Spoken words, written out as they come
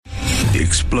The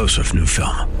explosive new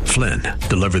film, Flynn,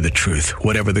 deliver the truth,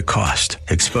 whatever the cost,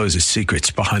 exposes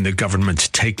secrets behind the government's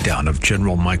takedown of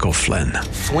General Michael Flynn.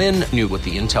 Flynn knew what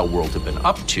the intel world had been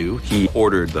up to. He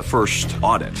ordered the first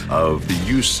audit of the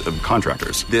use of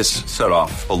contractors. This set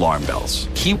off alarm bells.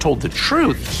 He told the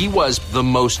truth. He was the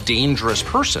most dangerous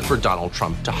person for Donald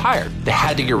Trump to hire. They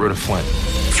had to get rid of Flynn.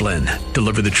 Flynn,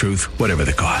 deliver the truth, whatever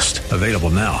the cost. Available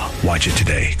now. Watch it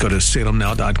today. Go to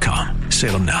salemnow.com.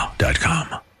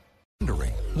 salemnow.com.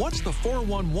 What's the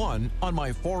 411 on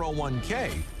my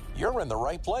 401k? You're in the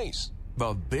right place.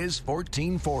 The Biz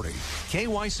 1440.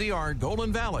 KYCR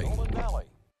Golden Valley.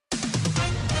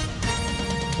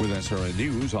 With SRN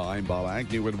News, I'm Bob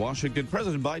Agnew in Washington.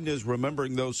 President Biden is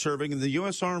remembering those serving in the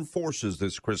U.S. Armed Forces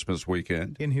this Christmas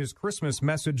weekend. In his Christmas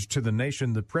message to the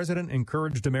nation, the president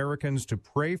encouraged Americans to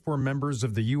pray for members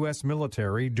of the U.S.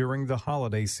 military during the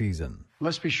holiday season.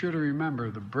 Let's be sure to remember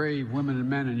the brave women and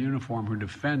men in uniform who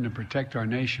defend and protect our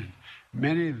nation.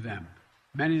 Many of them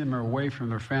are away from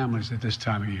their families at this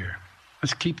time of year.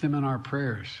 Let's keep them in our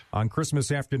prayers. On Christmas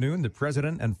afternoon, the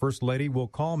President and First Lady will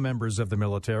call members of the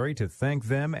military to thank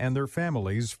them and their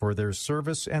families for their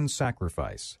service and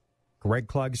sacrifice. Greg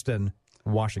Clugston,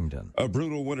 Washington. A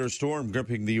brutal winter storm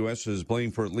gripping the U.S. is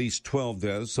blamed for at least 12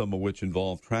 deaths, some of which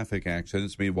involve traffic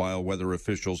accidents. Meanwhile, weather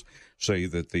officials say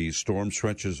that the storm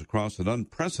stretches across an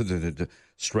unprecedented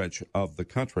stretch of the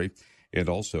country. It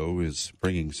also is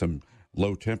bringing some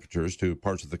low temperatures to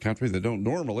parts of the country that don't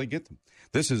normally get them.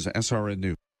 This is SRN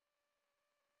News.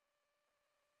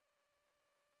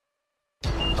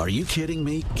 Are you kidding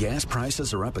me? Gas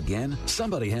prices are up again?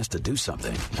 Somebody has to do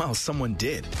something. Well, someone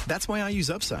did. That's why I use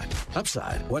Upside.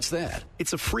 Upside? What's that?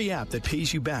 It's a free app that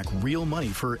pays you back real money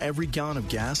for every gallon of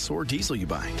gas or diesel you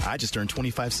buy. I just earned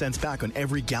 25 cents back on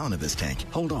every gallon of this tank.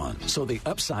 Hold on. So the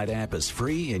Upside app is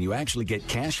free and you actually get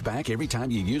cash back every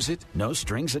time you use it? No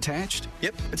strings attached?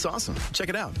 Yep, it's awesome. Check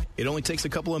it out. It only takes a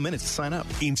couple of minutes to sign up.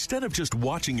 Instead of just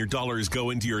watching your dollars go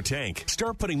into your tank,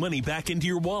 start putting money back into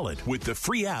your wallet with the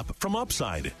free app from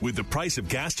Upside. With the price of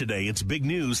gas today, it's big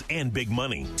news and big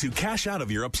money. To cash out of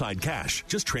your Upside cash,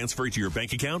 just transfer it to your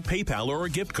bank account, PayPal, or a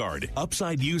gift card.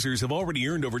 Upside users have already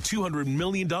earned over $200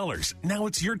 million. Now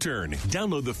it's your turn.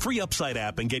 Download the free Upside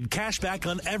app and get cash back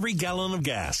on every gallon of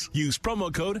gas. Use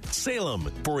promo code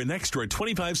SALEM for an extra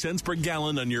 25 cents per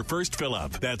gallon on your first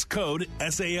fill-up. That's code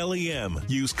SALEM.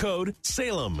 Use code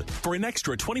SALEM for an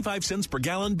extra 25 cents per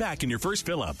gallon back in your first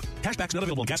fill-up. Cashback's not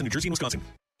available in gas in New Jersey and Wisconsin.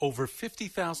 Over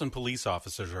 50,000 police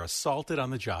officers are assaulted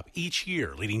on the job each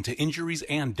year, leading to injuries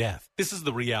and death. This is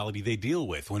the reality they deal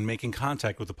with when making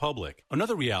contact with the public.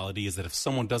 Another reality is that if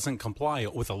someone doesn't comply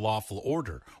with a lawful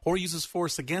order or uses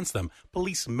force against them,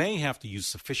 police may have to use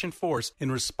sufficient force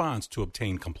in response to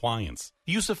obtain compliance.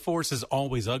 Use of force is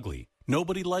always ugly.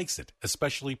 Nobody likes it,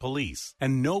 especially police,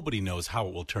 and nobody knows how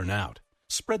it will turn out.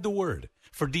 Spread the word.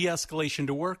 For de-escalation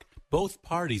to work, both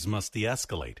parties must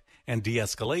de-escalate. And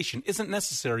de-escalation isn't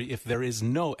necessary if there is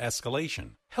no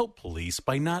escalation. Help police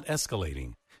by not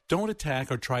escalating. Don't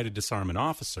attack or try to disarm an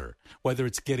officer, whether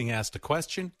it's getting asked a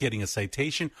question, getting a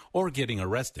citation, or getting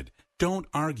arrested. Don't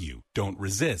argue, don't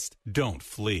resist, don't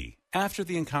flee. After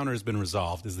the encounter has been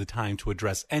resolved is the time to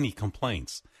address any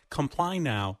complaints. Comply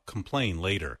now, complain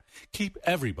later. Keep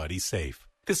everybody safe.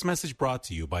 This message brought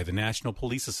to you by the National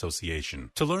Police Association.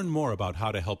 To learn more about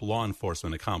how to help law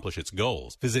enforcement accomplish its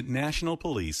goals, visit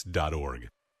nationalpolice.org.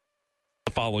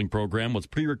 The following program was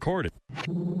pre-recorded.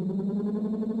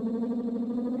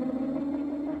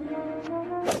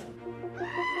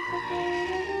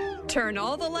 Turn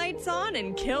all the lights on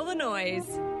and kill the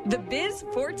noise. The Biz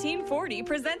 1440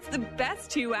 presents the best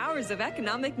 2 hours of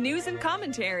economic news and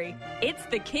commentary. It's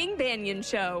the King Banaian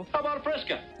Show. How about a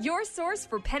Fresca? Your source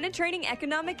for penetrating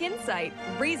economic insight,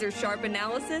 razor-sharp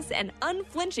analysis, and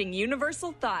unflinching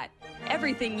universal thought.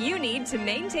 Everything you need to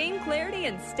maintain clarity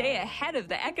and stay ahead of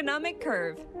the economic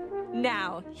curve.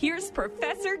 Now, here's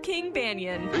Professor King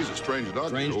Banaian. He's a strange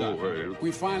dog.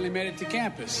 We finally made it to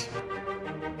campus.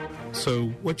 So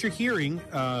what you're hearing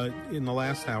in the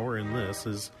last hour in this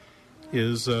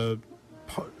is an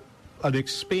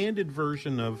expanded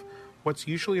version of what's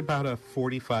usually about a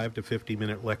 45 to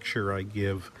 50-minute lecture I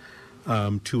give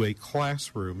to a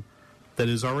classroom that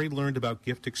has already learned about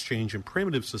gift exchange in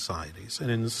primitive societies,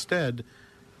 and instead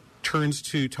turns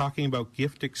to talking about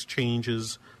gift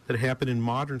exchanges that happen in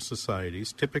modern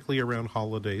societies, typically around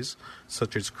holidays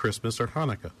such as Christmas or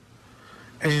Hanukkah.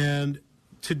 And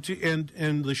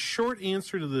the short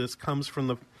answer to this comes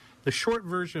from the short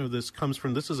version of this comes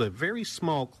from, this is a very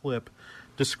small clip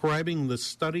describing the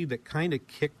study that kind of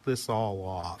kicked this all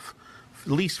off,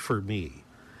 at least for me.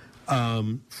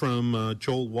 from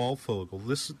Joel Waldfogel.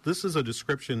 This is a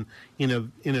description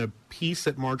in a piece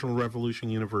at Marginal Revolution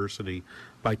University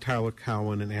by Tyler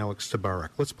Cowen and Alex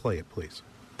Tabarrok. Let's play it, please.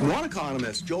 One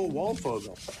economist, Joel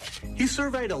Waldfogel, he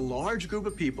surveyed a large group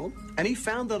of people, and he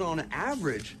found that on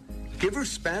average,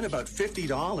 givers spent about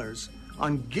 $50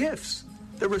 on gifts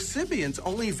the recipients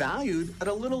only valued at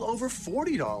a little over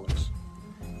 $40.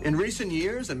 In recent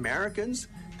years, Americans,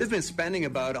 they've been spending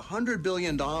about $100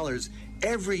 billion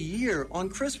every year on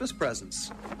Christmas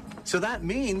presents. So that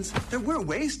means that we're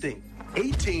wasting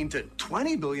 $18 to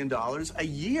 $20 billion a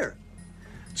year.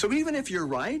 So even if you're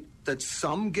right that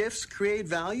some gifts create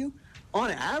value, on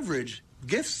average,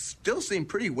 gifts still seem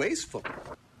pretty wasteful.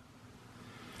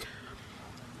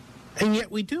 And yet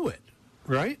we do it,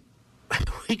 right?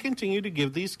 We continue to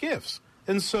give these gifts.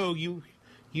 And so you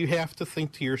have to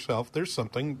think to yourself, there's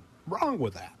something wrong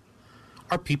with that.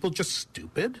 Are people just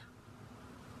stupid?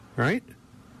 Right?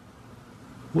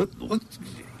 When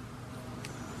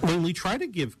we try to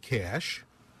give cash,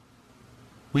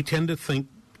 we tend to think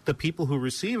the people who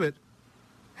receive it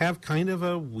have kind of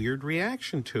a weird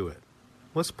reaction to it.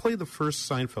 Let's play the first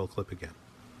Seinfeld clip again.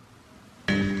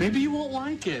 Maybe you won't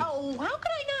like it. Oh, how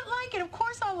could I not like it? Of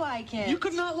course I'll like it. You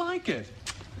could not like it.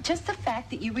 Just the fact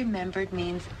that you remembered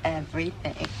means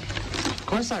everything. Of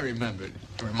course I remembered.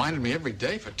 It reminded me every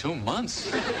day for 2 months.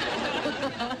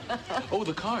 Oh,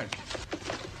 the card.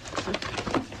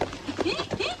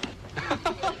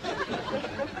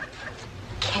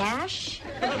 Cash?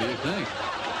 What do you think?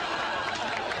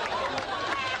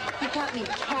 You got me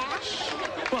cash?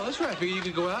 Well, that's right. I figure you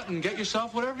could go out and get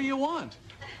yourself whatever you want.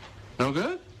 No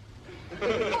good?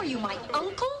 Are you my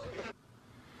uncle?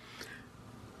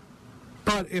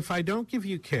 But if I don't give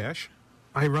you cash,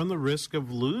 I run the risk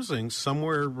of losing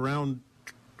somewhere around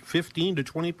 15 to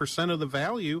 20% of the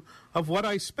value of what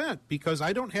I spent because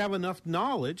I don't have enough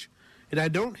knowledge and I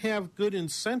don't have good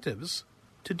incentives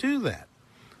to do that.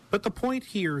 But the point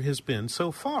here has been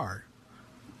so far,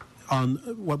 on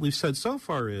what we've said so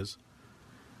far is,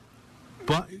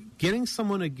 but getting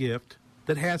someone a gift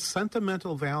that has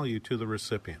sentimental value to the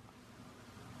recipient.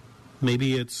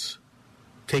 Maybe it's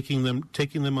taking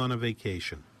them on a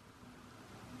vacation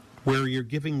where you're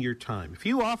giving your time. If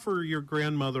you offer your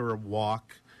grandmother a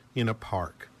walk in a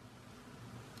park,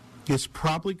 it's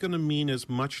probably going to mean as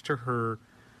much to her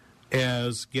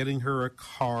as getting her a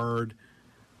card,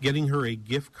 getting her a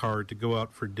gift card to go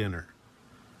out for dinner.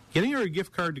 Getting her a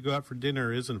gift card to go out for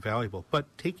dinner isn't valuable, but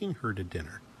taking her to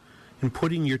dinner and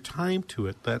putting your time to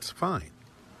it, that's fine.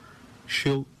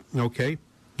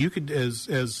 You could,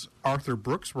 as Arthur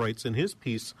Brooks writes in his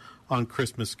piece on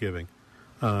Christmas giving,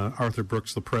 Arthur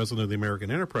Brooks, the president of the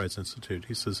American Enterprise Institute,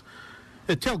 he says,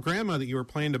 tell Grandma that you were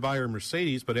planning to buy her a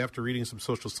Mercedes, but after reading some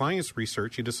social science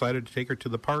research, you decided to take her to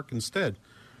the park instead.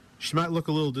 She might look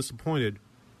a little disappointed,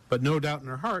 but no doubt in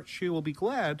her heart she will be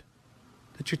glad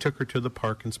that you took her to the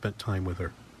park and spent time with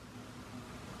her.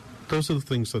 Those are the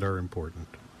things that are important.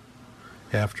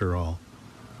 After all,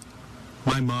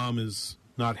 my mom is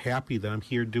not happy that I'm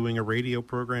here doing a radio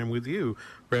program with you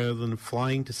rather than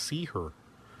flying to see her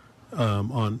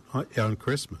on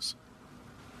Christmas,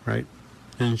 right?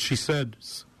 And she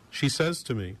says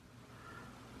to me,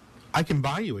 "I can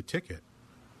buy you a ticket,"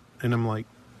 and I'm like,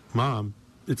 "Mom,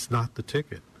 it's not the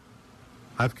ticket.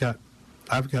 I've got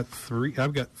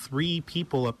three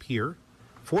people up here,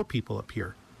 4 people up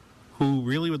here, who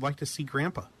really would like to see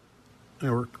Grandpa,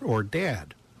 or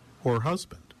Dad, or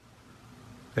husband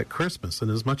at Christmas.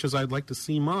 And as much as I'd like to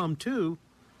see Mom too,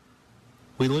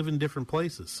 we live in different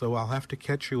places, so I'll have to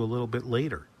catch you a little bit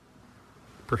later,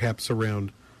 perhaps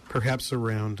around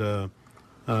the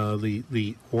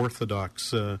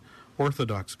Orthodox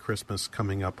Christmas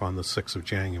coming up on the 6th of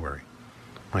January.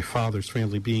 My father's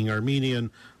family being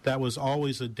Armenian, that was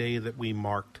always a day that we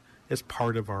marked as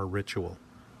part of our ritual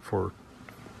for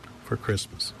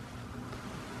Christmas.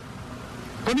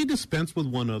 Let me dispense with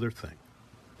one other thing,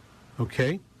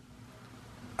 okay?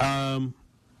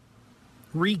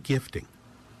 Re-gifting.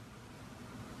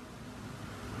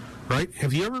 Right?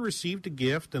 Have you ever received a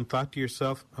gift and thought to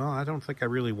yourself, oh, I don't think I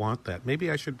really want that.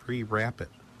 Maybe I should re-wrap it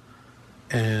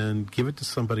and give it to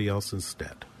somebody else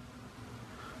instead.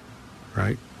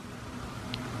 Right?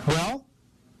 Well,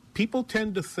 people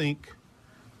tend to think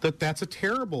that that's a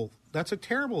terrible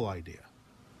idea.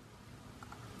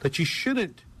 That you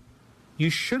shouldn't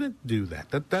do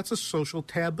that. That's a social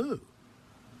taboo.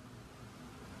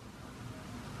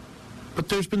 But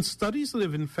there's been studies that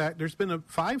have, in fact, there's been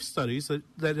 5 studies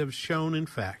that have shown, in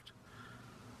fact,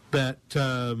 that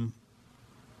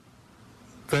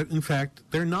in fact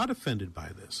they're not offended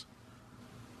by this.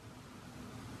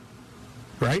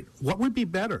 Right? What would be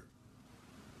better?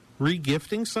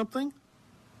 Regifting something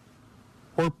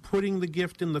or putting the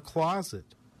gift in the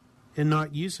closet and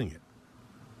not using it?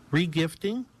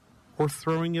 Regifting or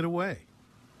throwing it away?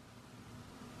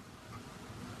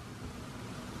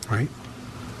 Right?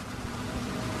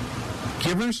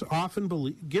 Givers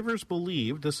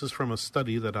believe, this is from a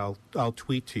study that I'll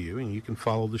tweet to you, and you can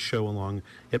follow the show along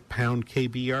at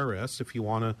 #KBRS if you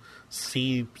want to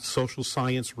see social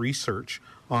science research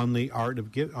on the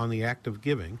act of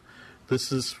giving.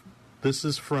 This is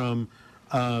from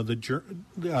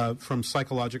from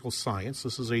Psychological Science.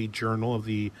 This is a journal of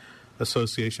the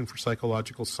Association for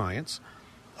Psychological Science.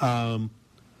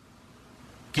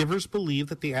 Givers believe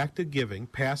that the act of giving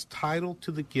passed title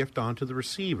to the gift onto the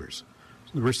receivers.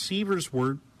 The receivers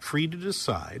were free to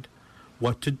decide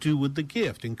what to do with the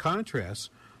gift. In contrast,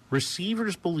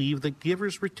 receivers believe that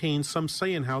givers retain some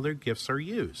say in how their gifts are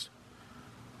used.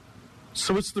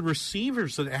 So it's the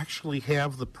receivers that actually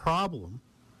have the problem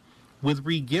with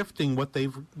regifting what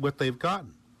they've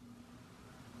gotten.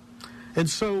 And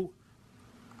so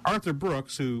Arthur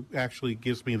Brooks, who actually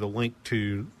gives me the link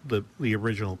to the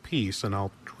original piece, and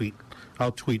I'll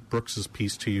tweet Brooks's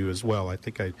piece to you as well. I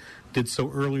think I did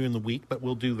so earlier in the week, but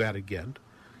we'll do that again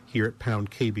here at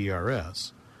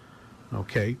 #KBRS.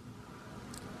 Okay.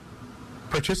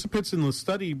 Participants in the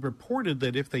study reported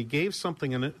that if they gave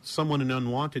someone an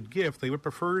unwanted gift, they would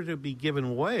prefer it to be given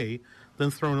away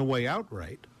than thrown away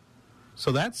outright.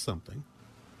 So that's something.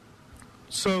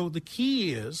 So the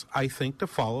key is, I think, to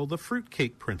follow the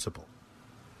fruitcake principle.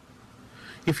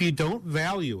 If you don't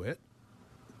value it,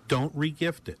 don't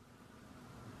regift it.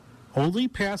 Only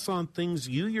pass on things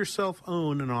you yourself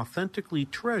own and authentically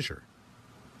treasure.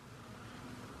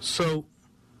 So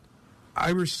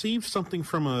I received something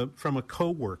from a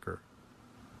coworker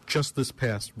just this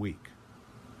past week.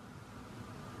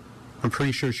 I'm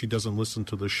pretty sure she doesn't listen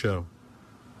to the show.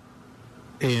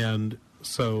 And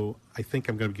so I think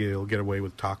I'm going to get away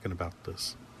with talking about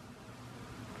this.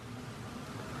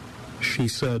 She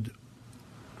said,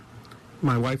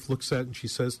 my wife looks at it and she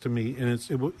says to me, and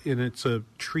it's a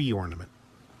tree ornament.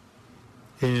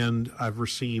 And I've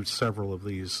received several of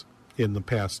these in the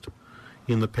past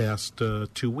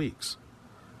 2 weeks.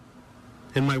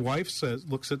 And my wife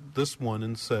looks at this one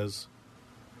and says,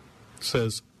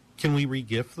 "Can we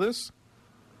regift this?"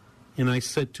 And I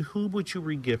said, "To whom would you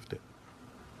regift it?"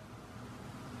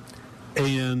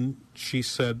 And she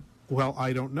said, "Well,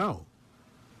 I don't know."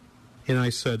 And I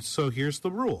said, "So here's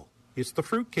the rule. It's the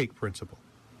fruitcake principle.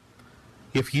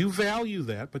 If you value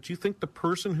that, but you think the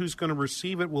person who's going to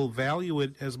receive it will value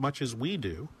it as much as we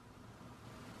do,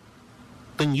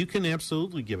 then you can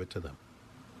absolutely give it to them.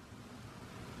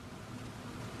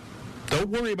 Don't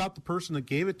worry about the person that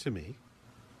gave it to me.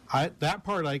 That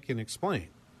part I can explain.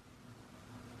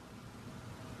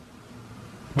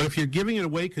 But if you're giving it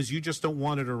away because you just don't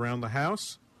want it around the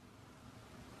house,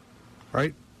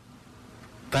 right,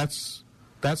 that's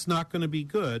not going to be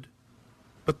good.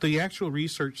 But the actual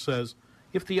research says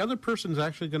if the other person's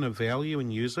actually going to value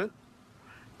and use it,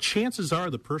 chances are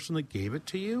the person that gave it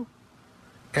to you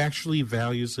actually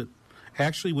values it,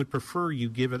 actually would prefer you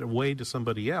give it away to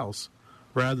somebody else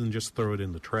rather than just throw it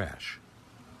in the trash.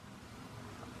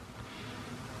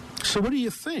 So what do you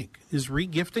think? Is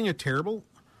regifting a terrible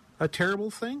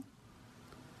thing?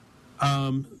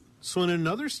 So in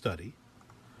another study,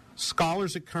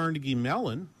 scholars at Carnegie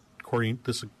Mellon, according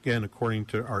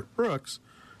to Art Brooks,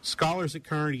 scholars at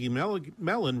Carnegie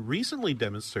Mellon recently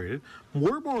demonstrated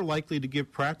we're more likely to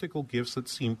give practical gifts that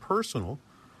seem personal,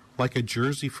 like a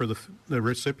jersey for the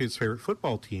recipient's favorite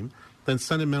football team, than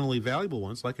sentimentally valuable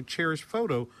ones, like a cherished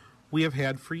photo we have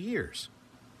had for years.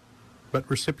 But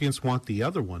recipients want the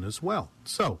other one as well.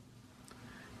 So,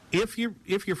 if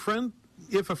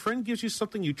a friend gives you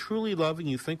something you truly love and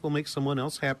you think will make someone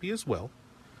else happy as well,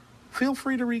 feel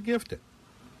free to regift it.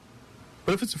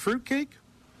 But if it's a fruitcake,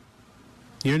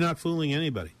 you're not fooling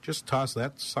anybody. Just toss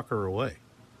that sucker away.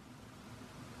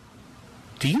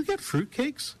 Do you get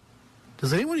fruitcakes?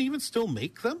 Does anyone even still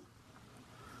make them?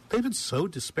 They've been so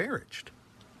disparaged.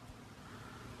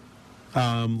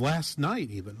 Last night,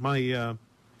 even my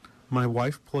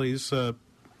wife plays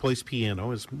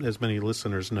piano, as many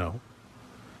listeners know,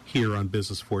 here on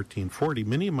Business 1440.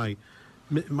 Many of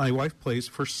my wife plays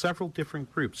for several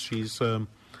different groups. She's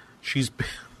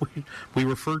we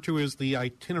refer to as the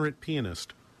itinerant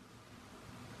pianist,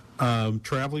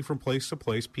 traveling from place to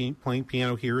place, playing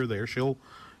piano here or there.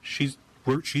 She's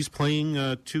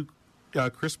playing two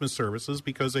Christmas services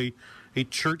because a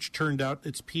church turned out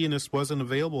its pianist wasn't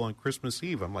available on Christmas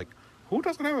Eve. I'm like, who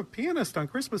doesn't have a pianist on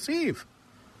Christmas Eve?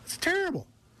 It's terrible.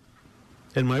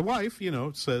 And my wife,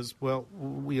 says, well,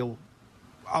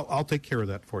 I'll take care of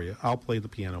that for you. I'll play the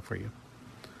piano for you.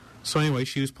 So anyway,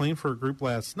 she was playing for a group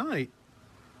last night,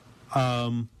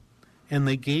 and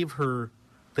they gave her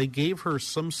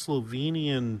some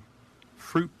Slovenian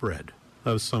fruit bread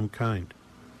of some kind.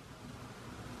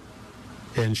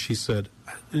 And she said,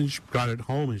 and she got it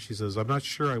home, and she says, I'm not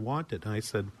sure I want it. And I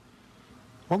said,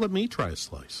 well, let me try a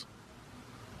slice.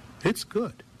 It's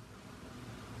good.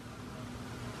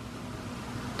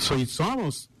 So it's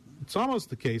almost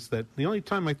the case that the only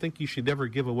time I think you should ever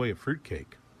give away a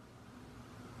fruitcake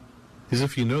is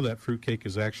if you know that fruitcake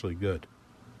is actually good.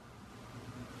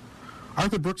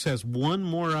 Arthur Brooks has one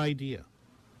more idea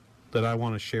that I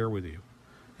want to share with you,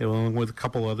 along with a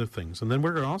couple other things. And then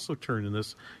we're going to also turn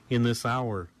in this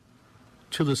hour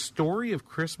to the story of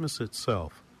Christmas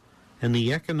itself and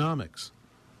the economics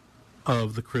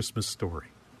of the Christmas story.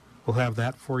 We'll have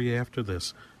that for you after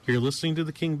this. You're listening to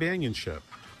The King Banaian Show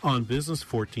on Business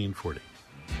 1440.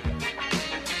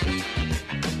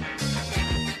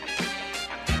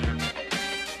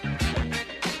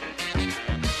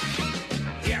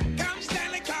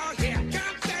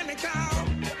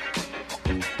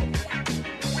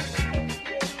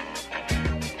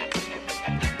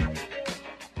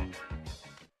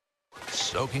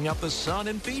 Soaking up the sun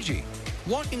in Fiji,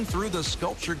 walking through the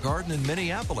sculpture garden in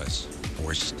Minneapolis,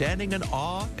 or standing in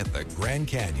awe at the Grand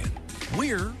Canyon.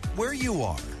 We're where you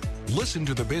are. Listen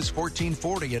to the Biz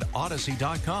 1440 at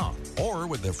Odyssey.com or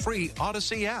with the free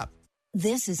Odyssey app.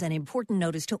 This is an important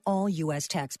notice to all U.S.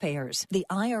 taxpayers. The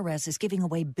IRS is giving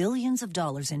away billions of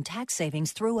dollars in tax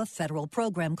savings through a federal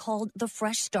program called the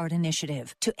Fresh Start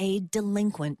Initiative to aid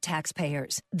delinquent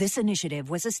taxpayers. This initiative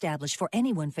was established for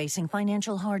anyone facing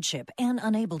financial hardship and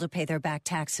unable to pay their back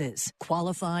taxes.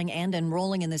 Qualifying and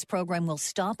enrolling in this program will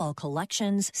stop all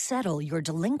collections, settle your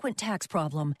delinquent tax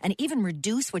problem, and even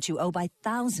reduce what you owe by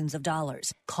thousands of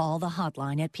dollars. Call the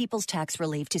hotline at People's Tax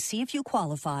Relief to see if you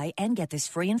qualify and get this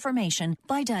free information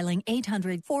by dialing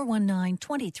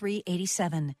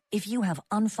 800-419-2387. If you have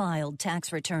unfiled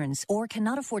tax returns or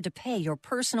cannot afford to pay your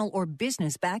personal or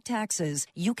business back taxes,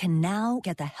 you can now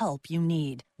get the help you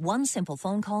need. One simple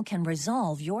phone call can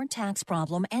resolve your tax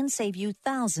problem and save you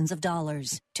thousands of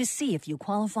dollars. To see if you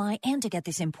qualify and to get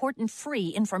this important free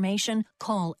information,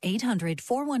 call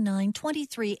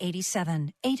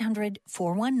 800-419-2387.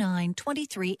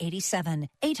 800-419-2387.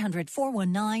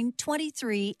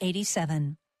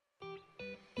 800-419-2387.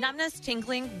 Numbness,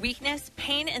 tingling, weakness,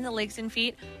 pain in the legs and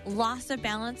feet, loss of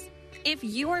balance. If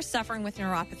you are suffering with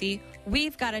neuropathy,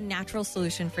 we've got a natural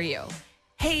solution for you.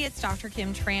 Hey, it's Dr.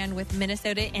 Kim Tran with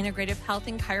Minnesota Integrative Health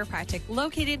and Chiropractic,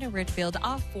 located in Richfield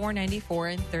off 494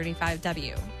 and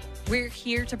 35W. We're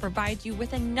here to provide you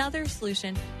with another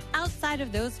solution outside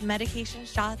of those medication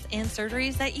shots and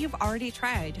surgeries that you've already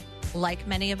tried. Like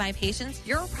many of my patients,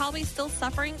 you're probably still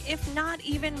suffering, if not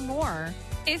even more.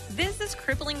 If this is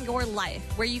crippling your life,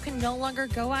 where you can no longer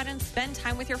go out and spend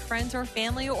time with your friends or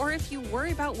family, or if you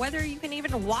worry about whether you can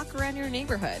even walk around your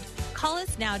neighborhood, call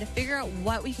us now to figure out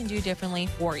what we can do differently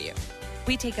for you.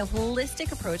 We take a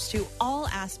holistic approach to all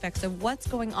aspects of what's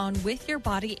going on with your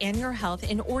body and your health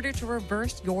in order to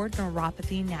reverse your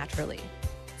neuropathy naturally.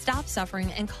 Stop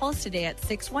suffering and call us today at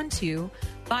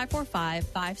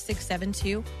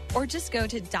 612-545-5672 or just go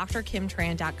to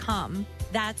drkimtran.com.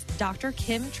 That's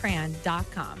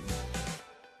drkimtran.com.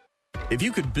 If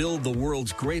you could build the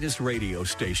world's greatest radio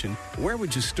station, where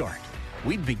would you start?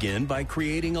 We'd begin by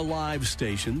creating a live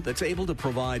station that's able to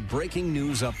provide breaking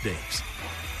news updates.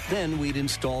 Then we'd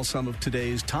install some of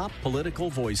today's top political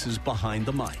voices behind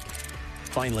the mic.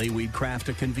 Finally, we'd craft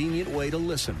a convenient way to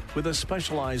listen with a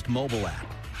specialized mobile app.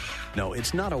 No,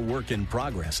 it's not a work in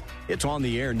progress. It's on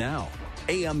the air now.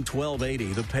 AM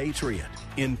 1280 The Patriot.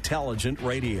 Intelligent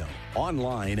radio.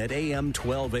 Online at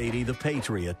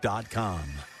am1280thepatriot.com.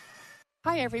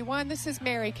 Hi, everyone. This is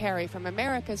Mary Carey from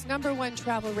America's #1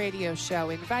 travel radio show,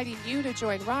 inviting you to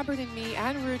join Robert and me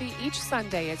and Rudy each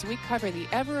Sunday as we cover the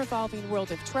ever-evolving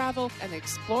world of travel and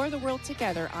explore the world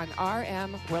together on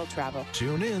RM World Travel.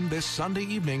 Tune in this Sunday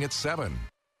evening at 7.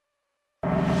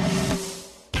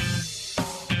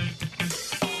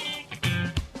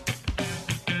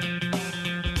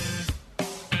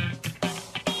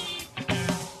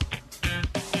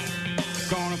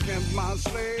 Gonna pimp my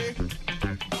sleigh,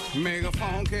 make a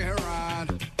funky ride.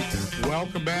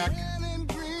 Welcome back.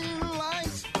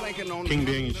 King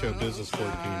Banaian Show, Business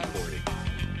 1440.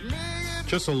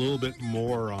 Just a little bit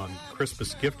more on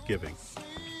Christmas gift giving.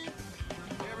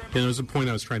 And there's a point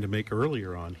I was trying to make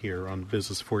earlier on here on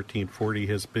Business 1440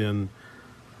 has been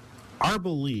our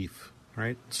belief,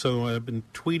 right? So I've been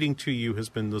tweeting to you has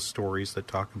been the stories that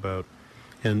talk about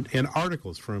and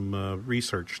articles from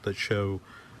research that show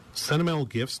Sentimental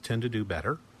gifts tend to do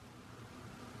better.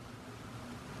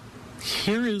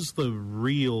 Here is the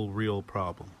real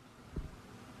problem,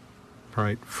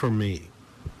 right, for me.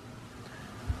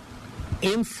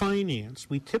 In finance,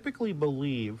 we typically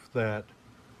believe that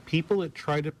people that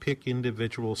try to pick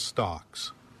individual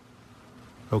stocks,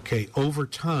 over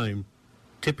time,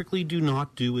 typically do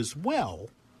not do as well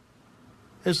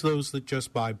as those that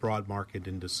just buy broad market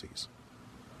indices.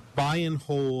 Buy and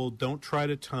hold, don't try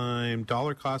to time,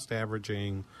 dollar cost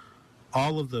averaging,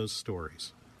 all of those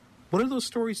stories. What are those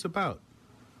stories about?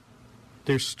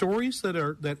 They're stories that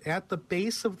at the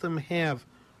base of them have,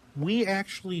 we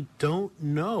actually don't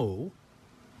know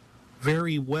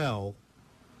very well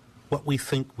what we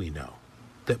think we know.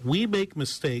 That we make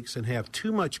mistakes and have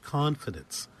too much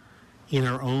confidence in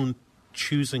our own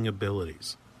choosing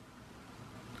abilities.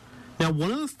 Now,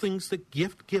 one of the things that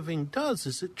gift giving does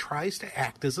is it tries to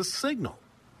act as a signal,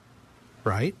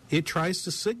 right? It tries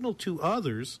to signal to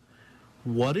others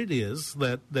what it is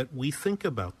that we think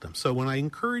about them. So when I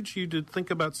encourage you to think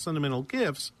about sentimental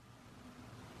gifts,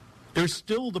 there's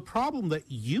still the problem that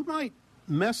you might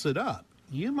mess it up.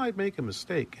 You might make a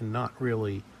mistake and not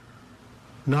really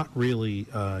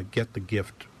get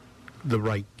the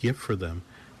right gift for them.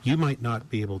 You might not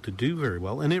be able to do very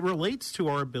well. And it relates to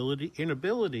our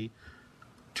inability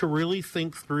to really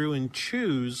think through and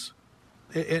choose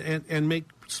and make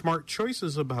smart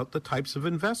choices about the types of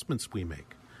investments we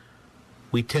make.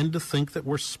 We tend to think that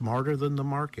we're smarter than the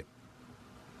market,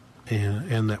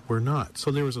 and that we're not. So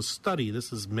there was a study,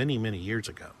 this is many, many years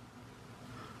ago.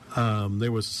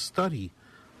 There was a study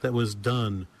that was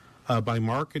done by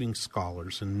marketing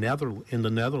scholars in the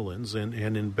Netherlands and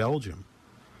in Belgium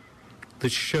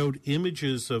that showed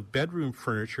images of bedroom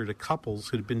furniture to couples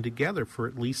who had been together for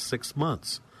at least 6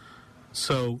 months.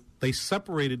 So they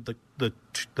separated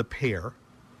the pair,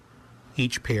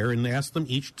 each pair, and asked them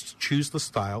each to choose the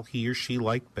style he or she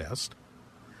liked best.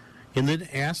 And then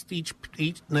asked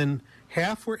then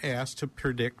half were asked to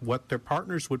predict what their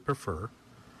partners would prefer,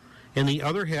 and the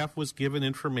other half was given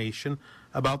information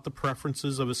about the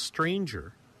preferences of a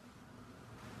stranger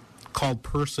called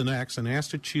Person X and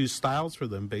asked to choose styles for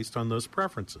them based on those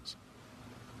preferences.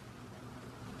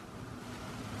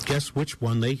 Guess which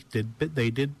one they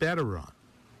did better on?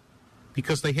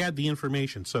 Because they had the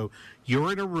information. So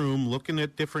you're in a room looking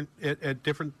at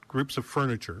different groups of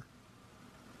furniture,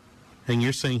 and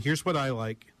you're saying, here's what I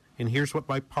like, and here's what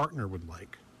my partner would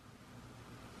like.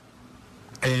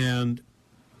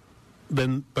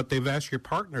 But they've asked your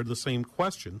partner the same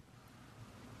question.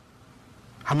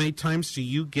 How many times do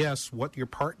you guess what your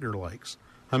partner likes?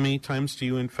 How many times do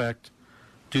you, in fact,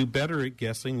 do better at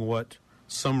guessing what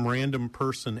some random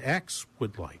person X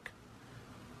would like?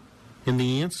 And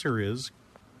the answer is,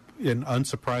 and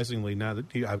unsurprisingly, now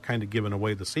that I've kind of given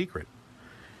away the secret,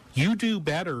 you do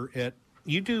better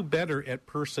at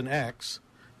person X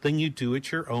than you do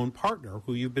at your own partner,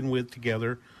 who you've been with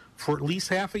together for at least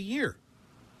half a year.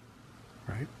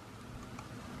 Right?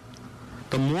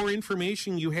 The more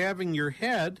information you have in your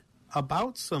head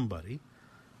about somebody,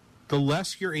 the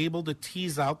less you're able to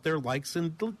tease out their likes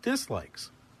and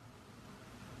dislikes.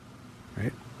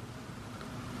 Right?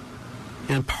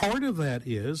 And part of that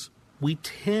is we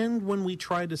tend, when we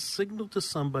try to signal to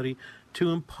somebody,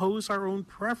 to impose our own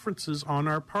preferences on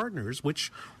our partners,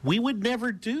 which we would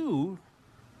never do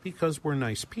because we're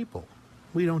nice people.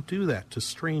 We don't do that to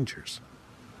strangers.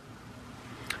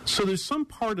 So there's some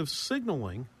part of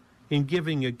signaling in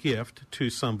giving a gift to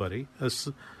somebody,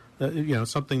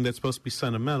 something that's supposed to be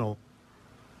sentimental,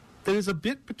 that is a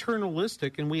bit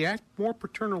paternalistic, and we act more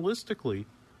paternalistically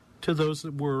to those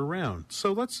that we're around.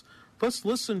 So let's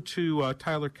listen to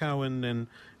Tyler Cowen and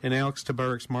Alex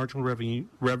Tabarrok's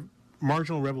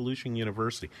Marginal Revolution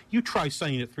University. You try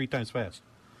saying it 3 times fast.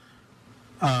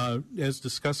 As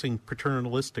discussing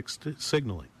paternalistic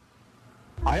signaling.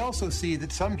 I also see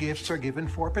that some gifts are given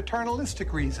for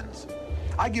paternalistic reasons.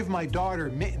 I give my daughter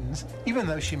mittens, even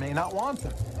though she may not want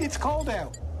them. It's cold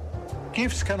out.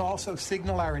 Gifts can also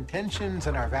signal our intentions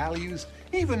and our values,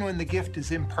 even when the gift is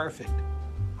imperfect.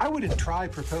 I wouldn't try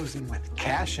proposing with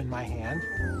cash in my hand,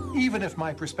 even if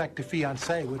my prospective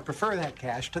fiancé would prefer that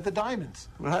cash to the diamonds.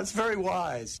 Well, that's very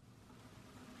wise.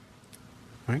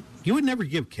 Right? You would never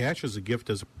give cash as a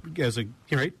gift as a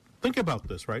right? Think about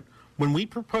this, right? When we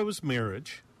propose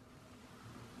marriage,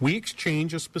 we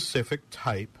exchange a specific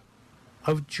type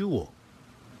of jewel.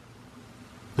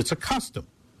 It's a custom.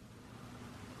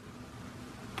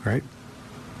 Right?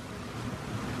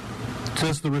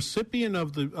 Does the recipient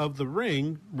of the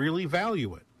ring really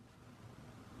value it?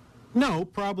 No,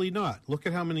 probably not. Look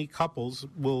at how many couples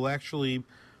will actually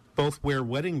both wear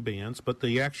wedding bands, but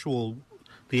the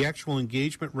the actual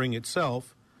engagement ring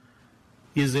itself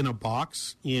is in a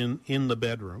box in the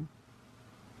bedroom,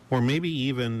 or maybe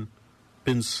even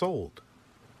been sold.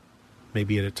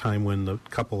 Maybe at a time when the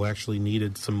couple actually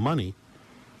needed some money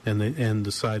and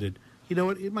decided, you know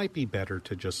what, it might be better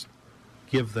to just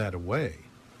give that away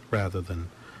rather than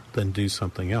do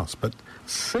something else. But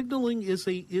signaling is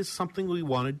something we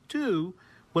want to do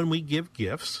when we give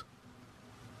gifts.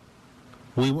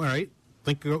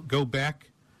 Go back.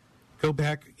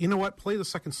 You know what? Play the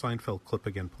second Seinfeld clip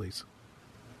again, please.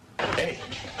 Hey.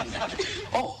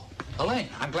 Oh, Elaine,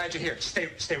 I'm glad you're here.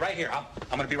 Stay right here. I'm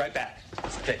going to be right back.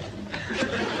 Okay.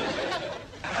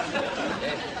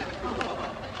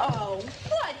 Oh,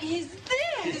 what is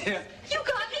this? Yeah. You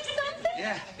got me something?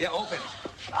 Yeah, open.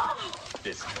 Oh,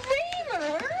 This.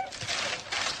 Kramer!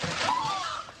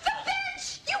 Oh, the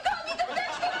bench! You got me the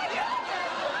bench for my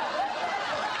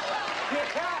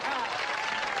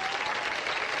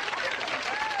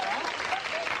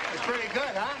It's pretty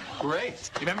good, huh? Great.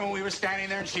 You remember when we were standing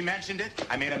there and she mentioned it?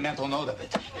 I made a mental note of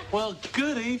it. Well,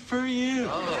 goody for you.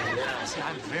 Oh, yeah. See,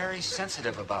 I'm very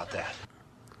sensitive about that.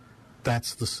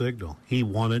 That's the signal. He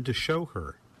wanted to show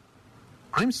her.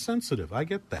 I'm sensitive. I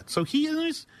get that. So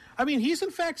he's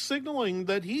in fact signaling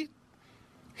that he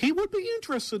would be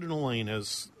interested in Elaine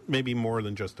as maybe more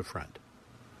than just a friend.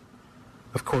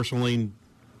 Of course, Elaine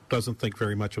doesn't think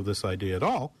very much of this idea at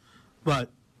all, but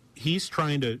he's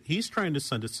trying to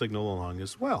send a signal along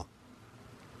as well.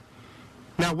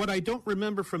 Now, what I don't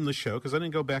remember from the show, because I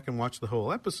didn't go back and watch the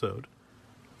whole episode,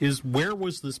 is where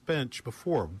was this bench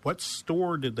before? What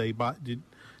store did they buy?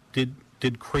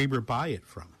 Did Kramer buy it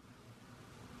from?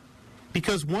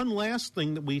 Because one last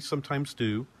thing that we sometimes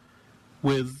do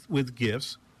with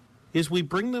gifts is we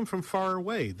bring them from far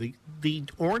away. The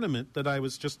ornament that I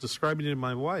was just describing to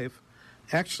my wife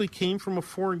actually came from a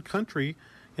foreign country,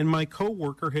 and my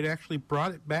coworker had actually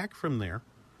brought it back from there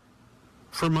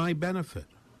for my benefit.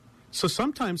 So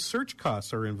sometimes search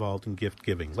costs are involved in gift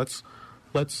giving. Let's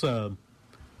go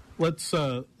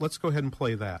ahead and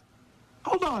play that.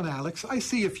 Hold on, Alex. I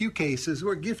see a few cases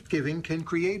where gift giving can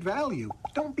create value.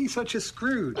 Don't be such a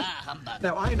Scrooge.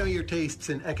 Now, I know your tastes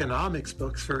in economics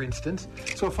books, for instance,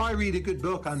 so if I read a good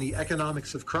book on the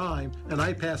economics of crime and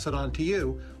I pass it on to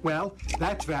you, well,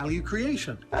 that's value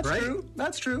creation. That's right? True.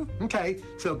 That's true. Okay,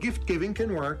 so gift giving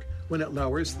can work when it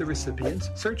lowers the recipient's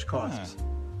search costs.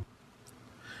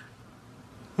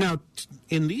 Now,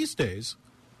 in these days,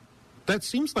 that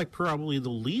seems like probably the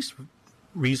least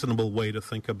reasonable way to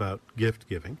think about gift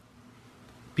giving,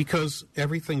 because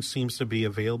everything seems to be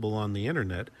available on the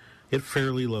internet at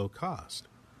fairly low cost.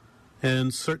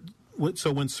 And so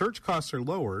when search costs are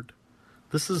lowered,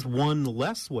 this is one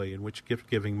less way in which gift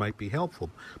giving might be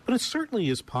helpful. But it certainly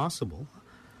is possible.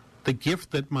 The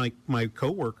gift that my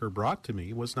coworker brought to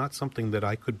me was not something that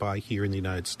I could buy here in the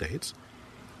United States.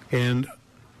 And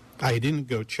I didn't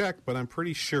go check, but I'm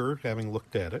pretty sure, having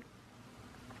looked at it,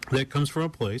 that it comes from a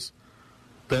place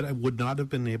that I would not have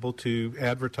been able to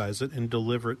advertise it and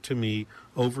deliver it to me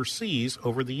overseas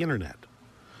over the internet.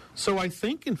 So I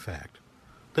think, in fact,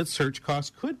 that search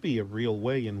costs could be a real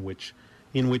way in which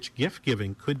gift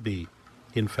giving could be,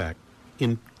 in fact,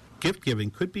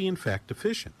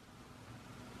 efficient.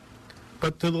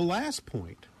 But to the last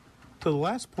point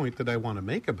that I want to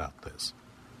make about this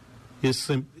is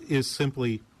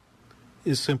simply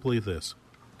this.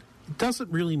 It doesn't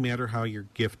really matter how your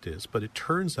gift is, but it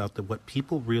turns out that what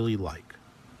people really like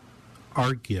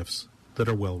are gifts that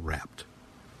are well wrapped.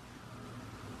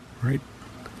 Right?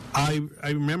 I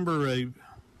remember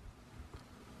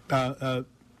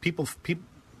people.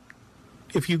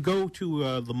 If you go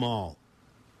to the mall,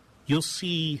 you'll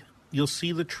see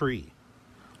the tree.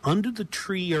 Under the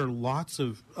tree are lots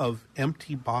of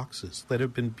empty boxes that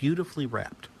have been beautifully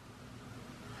wrapped.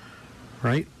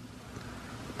 Right?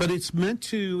 But it's meant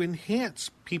to enhance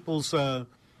people's. It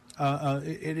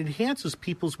enhances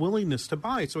people's willingness to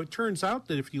buy. So it turns out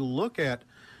that if you look at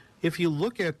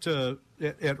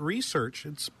research,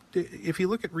 if you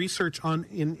look at research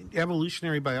in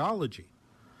evolutionary biology,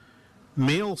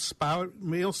 male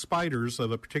spiders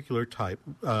of a particular type,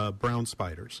 brown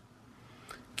spiders,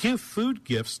 give food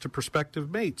gifts to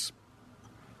prospective mates.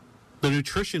 The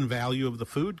nutrition value of the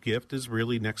food gift is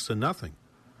really next to nothing.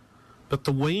 But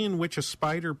the way in which a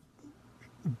spider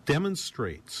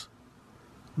demonstrates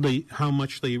how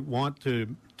much they want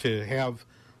to have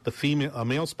a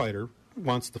male spider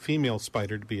wants the female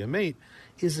spider to be a mate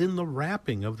is in the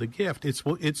wrapping of the gift.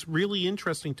 It's really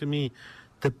interesting to me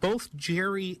that both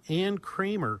Jerry and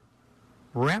Kramer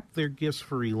wrapped their gifts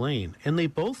for Elaine, and they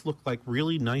both look like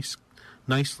really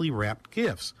nicely wrapped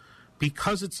gifts.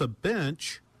 Because it's a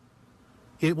bench,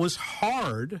 It was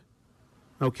hard.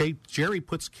 Okay, Jerry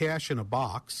puts cash in a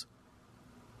box.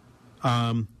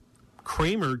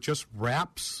 Kramer just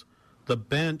wraps the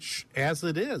bench as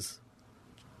it is,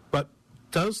 but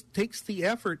takes the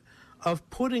effort of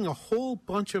putting a whole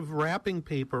bunch of wrapping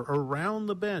paper around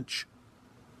the bench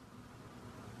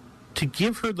to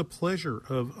give her the pleasure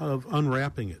of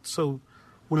unwrapping it. So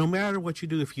no matter what you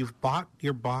do, if you've bought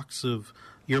your box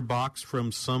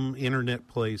from some internet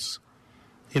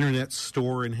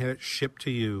store and had it shipped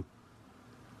to you,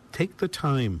 take the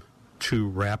time to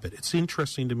wrap it. It's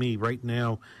interesting to me right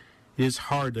now. It is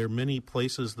hard. There are many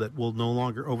places that will no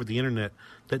longer, over the internet,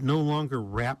 that no longer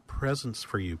wrap presents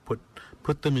for you.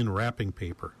 Put them in wrapping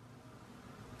paper.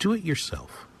 Do it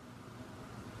yourself.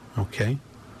 Okay?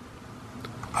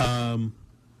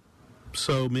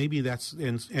 So maybe that's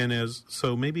one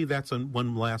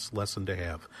last lesson to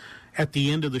have. At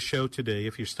the end of the show today,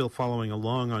 if you're still following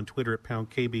along on Twitter at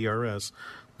 #KBRS,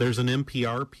 there's an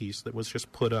NPR piece that was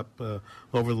just put up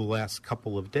over the last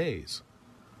couple of days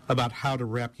about how to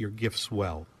wrap your gifts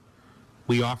well.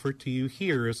 We offer it to you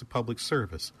here as a public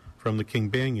service from the King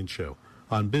Banyan Show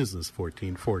on Business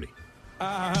 1440.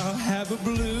 I'll have a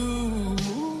blue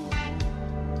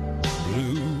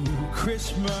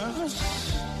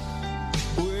Christmas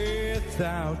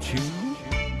without you.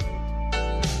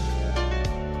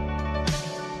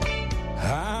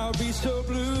 I'll be so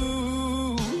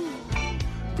blue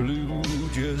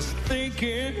just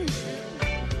thinking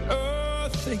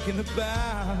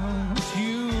about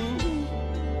you.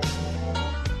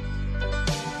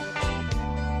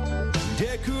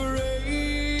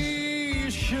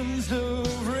 Decorations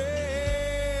of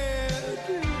red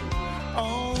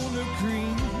on a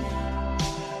green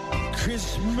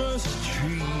Christmas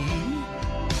tree.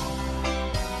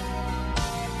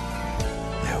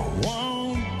 There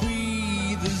won't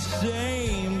be the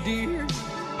same, dear.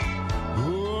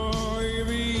 Oh, if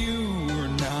you're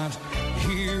not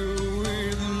here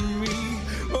with me.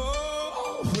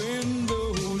 Oh, when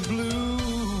those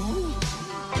blue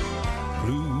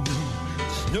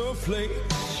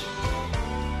snowflakes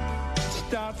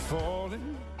start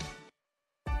falling.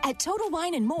 At Total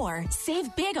Wine & More,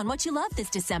 save big on what you love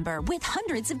this December with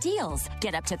hundreds of deals.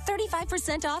 Get up to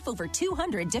 35% off over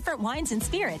 200 different wines and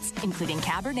spirits, including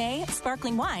Cabernet,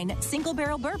 sparkling wine, single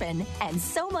barrel bourbon, and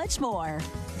so much more.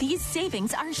 These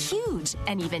savings are huge,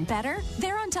 and even better,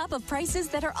 they're on top of prices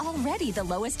that are already the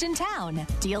lowest in town.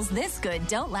 Deals this good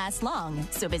don't last long,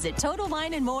 so visit Total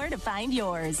Wine & More to find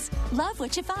yours. Love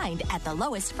what you find at the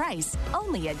lowest price,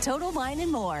 only at Total Wine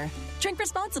 & More. Drink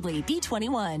responsibly,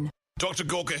 B21. Dr.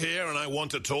 Gorka here, and I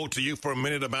want to talk to you for a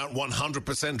minute about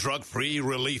 100% drug-free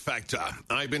Relief Factor.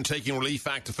 I've been taking Relief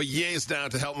Factor for years now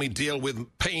to help me deal with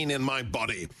pain in my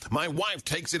body. My wife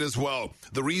takes it as well.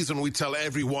 The reason we tell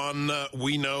everyone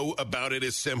we know about it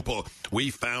is simple. We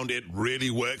found it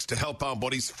really works to help our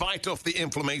bodies fight off the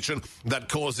inflammation that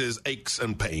causes aches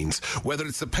and pains. Whether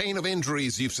it's the pain of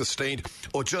injuries you've sustained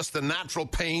or just the natural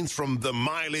pains from the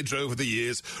mileage over the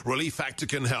years, Relief Factor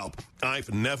can help.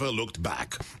 I've never looked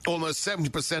back. Almost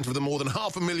 70% of the more than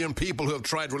 500,000 people who have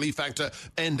tried Relief Factor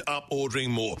end up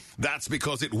ordering more. That's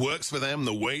because it works for them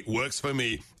the way it works for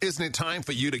me. Isn't it time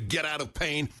for you to get out of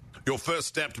pain? Your first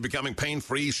step to becoming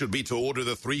pain-free should be to order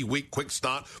the 3-week quick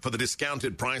start for the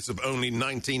discounted price of only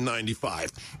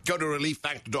 $19.95. Go to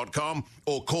ReliefFactor.com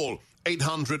or call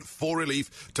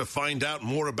 800-4RELIEF to find out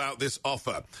more about this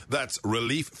offer. That's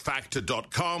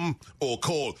ReliefFactor.com or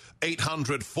call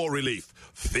 800-4RELIEF.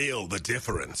 Feel the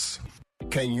difference.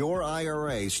 Can your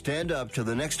IRA stand up to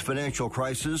the next financial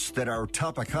crisis that our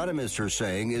top economists are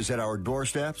saying is at our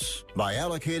doorsteps? By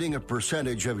allocating a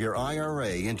percentage of your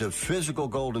IRA into physical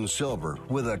gold and silver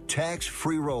with a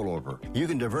tax-free rollover, you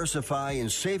can diversify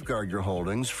and safeguard your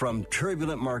holdings from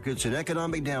turbulent markets and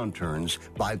economic downturns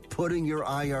by putting your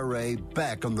IRA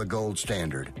back on the gold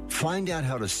standard. Find out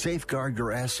how to safeguard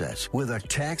your assets with a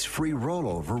tax-free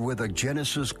rollover with a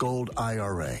Genesis Gold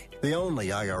IRA, the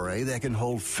only IRA that can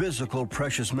hold physical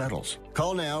precious metals.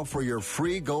 Call now for your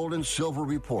free gold and silver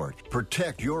report.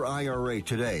 Protect your IRA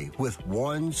today with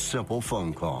one simple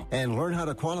phone call and learn how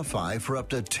to qualify for up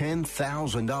to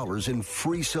 $10,000 in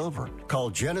free silver. Call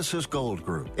Genesis Gold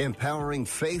Group, empowering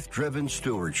faith-driven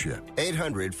stewardship.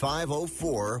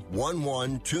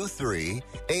 800-504-1123.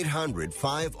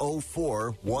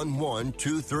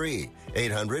 800-504-1123.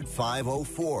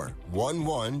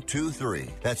 800-504-1123.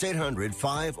 That's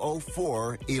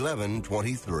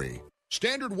 800-504-1123.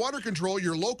 Standard Water Control,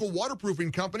 your local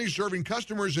waterproofing company serving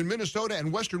customers in Minnesota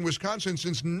and western Wisconsin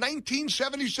since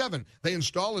 1977. They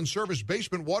install and service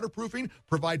basement waterproofing,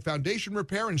 provide foundation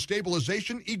repair and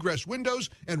stabilization, egress windows,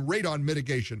 and radon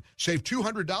mitigation. Save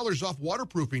 $200 off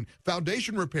waterproofing,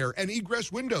 foundation repair, and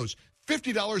egress windows.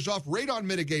 $50 off radon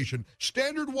mitigation.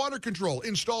 Standard Water Control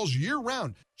installs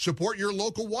year-round. Support your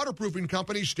local waterproofing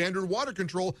company, Standard Water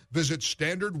Control. Visit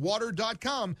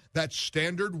standardwater.com. That's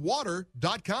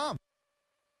standardwater.com.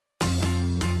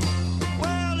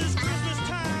 Well, it's Christmas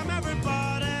time,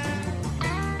 everybody,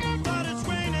 but it's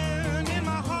raining in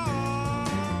my heart.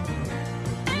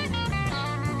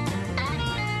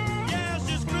 Yes,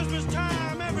 it's Christmas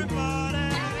time,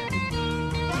 everybody,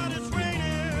 but it's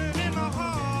raining in my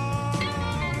heart.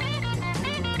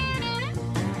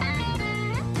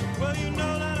 Well, you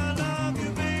know that I love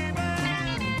you,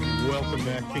 baby. Welcome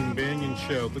back, King Banyan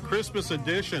Show, the Christmas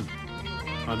edition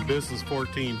on Business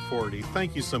 1440.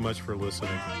 Thank you so much for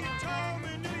listening.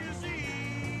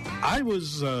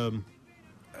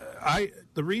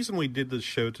 The reason we did this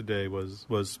show today was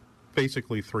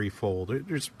basically threefold.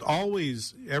 There's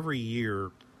always, every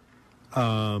year,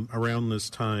 around this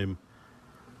time,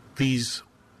 these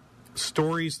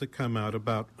stories that come out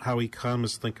about how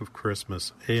economists think of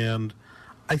Christmas, and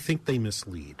I think they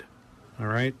mislead. All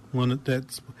right?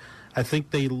 I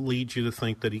think they lead you to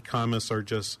think that economists are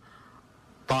just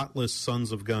thoughtless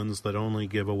sons of guns that only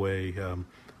give away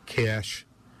cash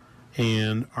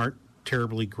and aren't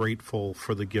terribly grateful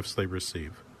for the gifts they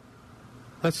receive.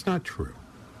 That's not true.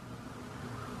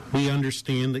 We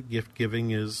understand that gift giving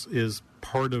has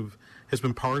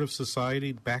been part of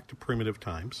society back to primitive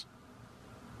times.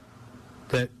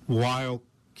 That while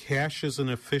cash is an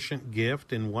efficient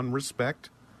gift in one respect,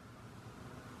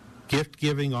 gift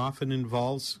giving often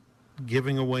involves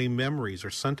giving away memories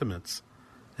or sentiments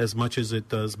as much as it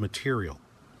does material.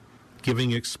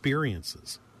 Giving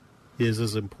experiences is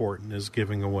as important as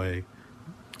giving away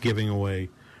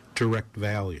direct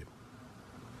value.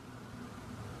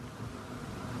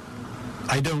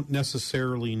 I don't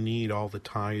necessarily need all the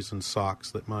ties and socks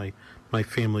that my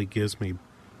family gives me,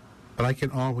 but I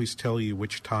can always tell you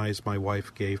which ties my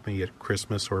wife gave me at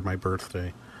Christmas or my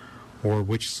birthday, or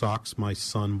which socks my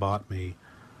son bought me,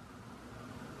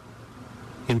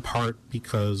 in part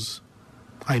because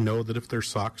I know that if they're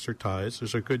socks or ties,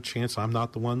 there's a good chance I'm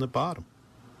not the one that bought them.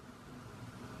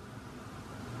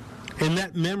 And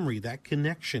that memory, that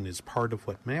connection is part of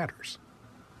what matters.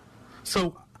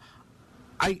 So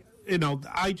I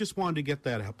just wanted to get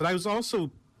that out. But I was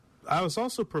also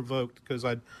provoked because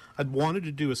I'd wanted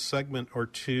to do a segment or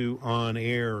two on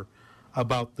air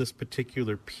about this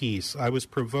particular piece. I was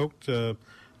provoked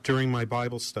during my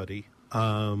Bible study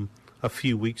a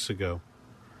few weeks ago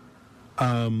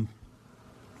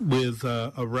with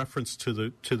a reference to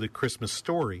the Christmas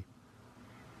story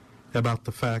about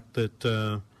the fact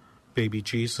that baby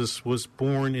Jesus was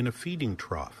born in a feeding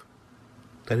trough.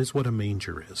 That is what a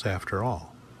manger is, after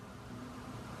all.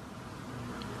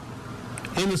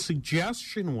 And the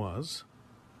suggestion was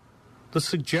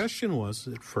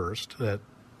at first that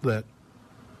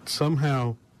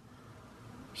somehow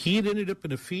he had ended up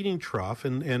in a feeding trough,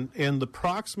 and the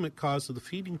proximate cause of the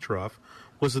feeding trough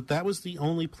was that was the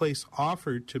only place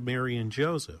offered to Mary and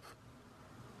Joseph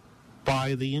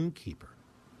by the innkeeper.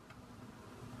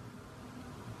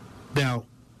 Now,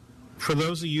 for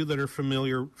those of you that are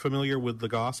familiar with the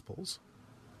Gospels,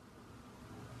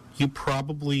 you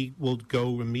probably will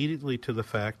go immediately to the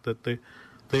fact that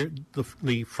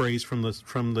the phrase from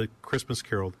the Christmas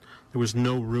Carol, there was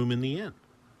no room in the inn.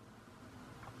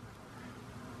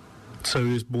 So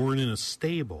he was born in a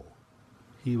stable.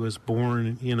 He was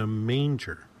born in a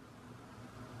manger,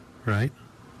 right?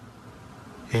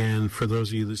 And for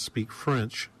those of you that speak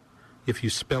French, if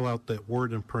you spell out that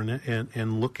word and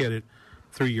look at it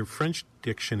through your French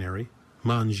dictionary,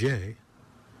 manger,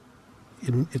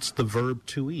 it's the verb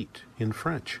to eat in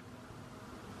French,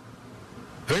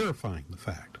 verifying the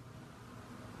fact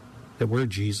that where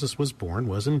Jesus was born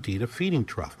was indeed a feeding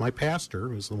trough. My pastor,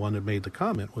 who's the one that made the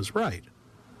comment, was right.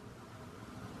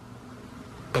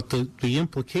 But the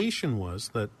implication was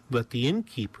that the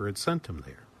innkeeper had sent him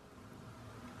there.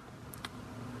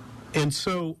 And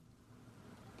so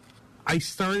I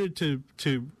started to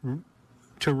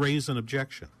raise an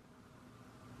objection,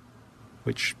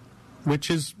 which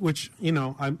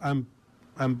I'm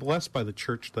blessed by the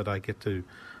church that I get to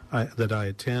that I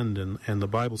attend and the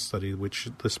Bible study which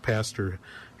this pastor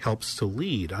helps to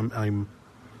lead. I'm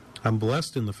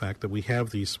blessed in the fact that we have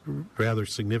these rather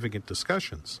significant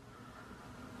discussions.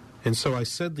 And so I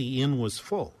said the inn was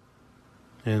full,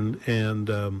 and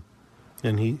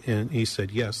he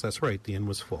said, yes, that's right, the inn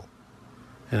was full.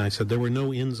 And I said, there were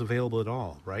no inns available at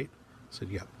all, right? I said,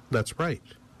 yeah, that's right.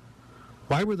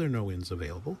 Why were there no inns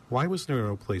available? Why was there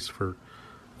no place for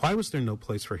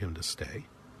him to stay,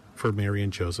 for Mary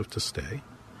and Joseph to stay?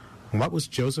 And what was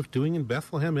Joseph doing in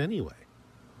Bethlehem anyway?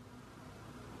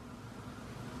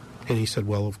 And he said,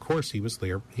 well, of course, he was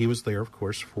there. He was there, of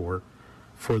course, for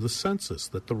the census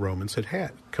that the Romans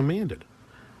had commanded.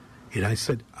 And I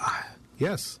said,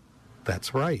 yes,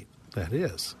 that's right. That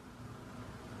is.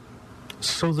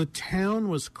 So the town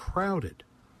was crowded.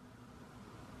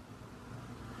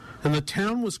 And the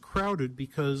town was crowded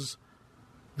because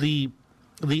the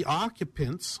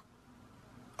occupants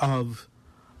of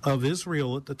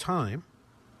Israel at the time,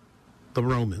 the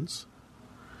Romans,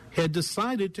 had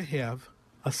decided to have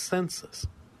a census.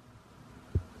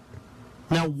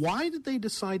 Now, why did they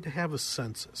decide to have a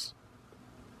census?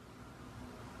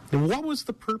 And what was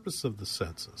the purpose of the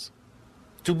census?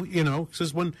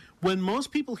 Because when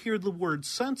most people hear the word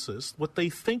census, what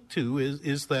they think to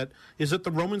is that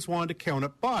the Romans wanted to count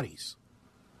up bodies.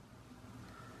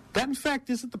 That, in fact,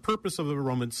 isn't the purpose of the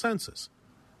Roman census.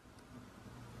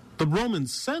 The Roman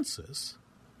census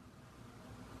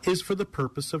is for the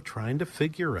purpose of trying to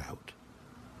figure out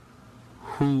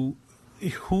who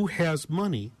has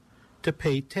money to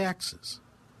pay taxes.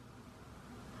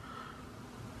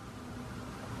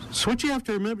 So what you have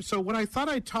to remember, so what I thought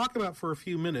I'd talk about for a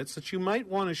few minutes that you might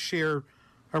want to share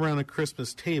around a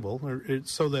Christmas table,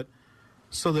 so that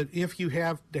if you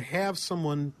have to have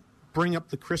someone bring up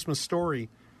the Christmas story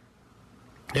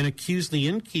and accuse the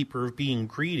innkeeper of being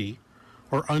greedy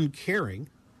or uncaring,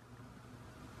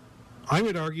 I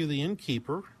would argue the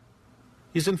innkeeper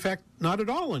is in fact not at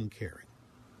all uncaring.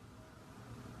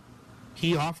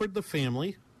 He offered the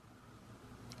family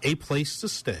a place to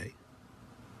stay.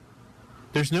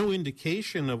 There's no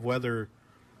indication of whether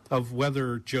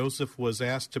Joseph was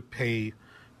asked to pay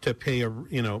a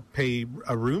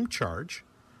room charge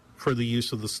for the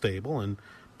use of the stable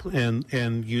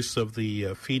and use of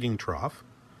the feeding trough.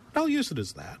 I'll use it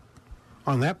as that.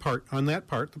 On that part,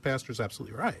 the pastor's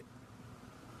absolutely right.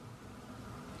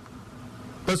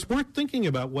 But it's worth thinking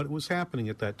about what was happening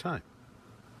at that time.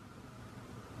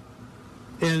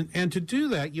 And to do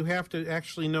that, you have to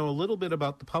actually know a little bit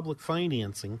about the public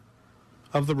financing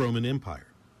of the Roman Empire.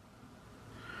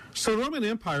 So the Roman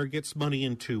Empire gets money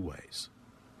in two ways.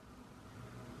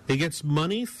 It gets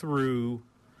money through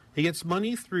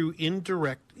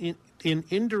indirect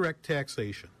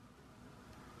taxation.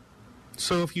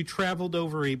 So if you traveled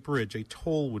over a bridge, a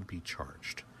toll would be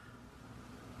charged.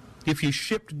 If you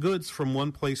shipped goods from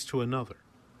one place to another,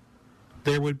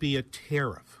 there would be a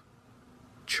tariff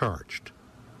charged.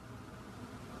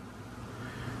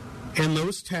 And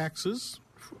those taxes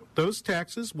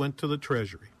went to the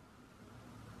treasury.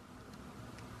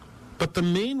 But the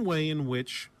main way in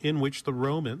which the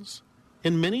Romans,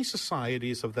 in many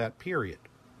societies of that period,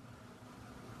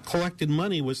 collected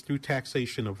money was through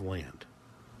taxation of land.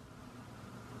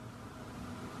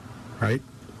 Right?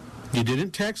 You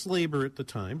didn't tax labor at the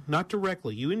time, not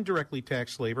directly. You indirectly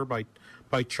taxed labor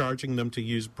by charging them to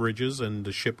use bridges and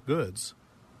to ship goods.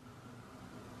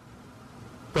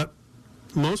 But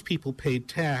most people paid a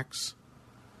tax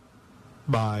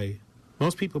for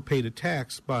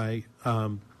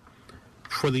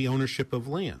the ownership of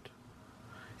land.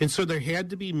 And so there had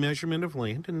to be measurement of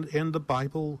land, and the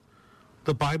Bible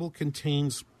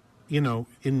contains,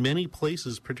 in many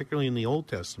places, particularly in the Old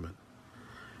Testament,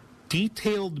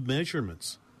 detailed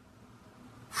measurements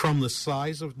from the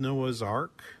size of Noah's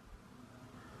Ark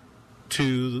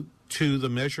to the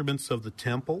measurements of the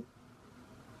temple.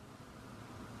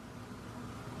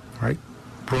 Right?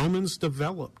 Romans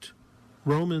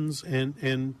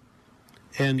and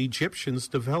Egyptians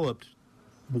developed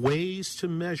ways to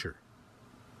measure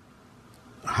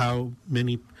how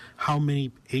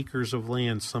many acres of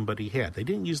land somebody had. They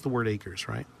didn't use the word acres,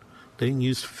 right? They didn't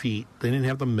use feet. They didn't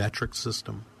have the metric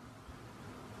system.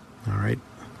 All right?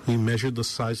 You measured the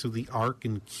size of the ark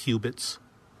in cubits.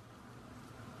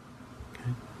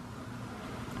 Okay?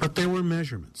 But there were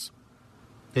measurements.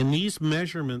 And these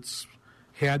measurements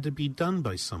had to be done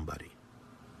by somebody.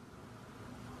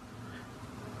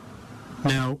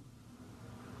 Now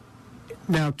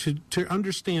to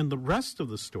understand the rest of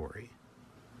the story,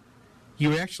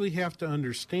 you actually have to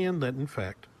understand that, in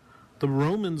fact, the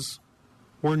Romans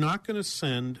were not going to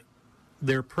send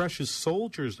their precious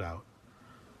soldiers out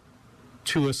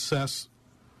to assess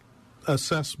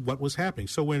what was happening.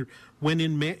 So when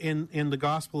in the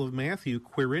Gospel of Matthew,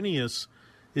 Quirinius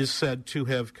is said to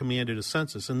have commanded a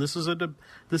census, and this is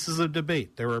a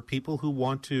debate. There are people who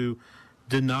want to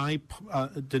deny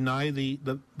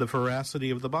the veracity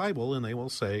of the Bible, and they will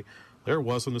say, there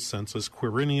wasn't a census,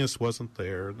 Quirinius wasn't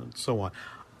there, and so on.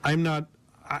 I'm not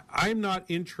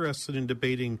interested in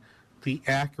debating the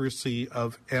accuracy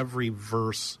of every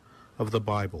verse of the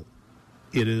Bible.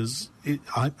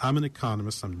 I'm an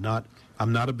economist. I'm not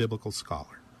a biblical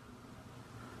scholar.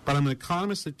 But I'm an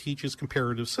economist that teaches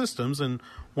comparative systems, and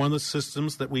one of the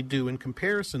systems that we do in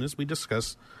comparison is we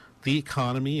discuss the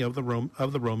economy of the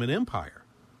Roman Empire.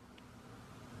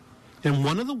 And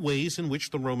one of the ways in which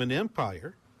the Roman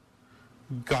Empire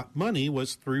got money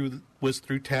was through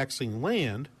taxing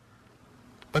land,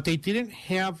 but they didn't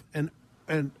have an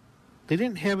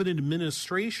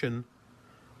administration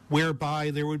whereby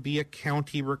there would be a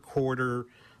county recorder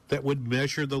that would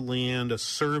measure the land, a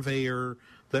surveyor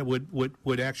that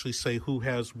would actually say who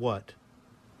has what.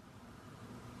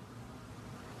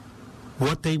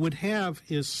 What they would have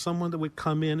is someone that would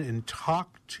come in and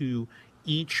talk to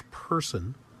each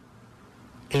person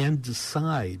and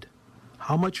decide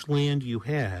how much land you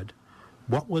had,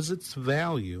 what was its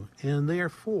value, and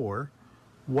therefore,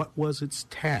 what was its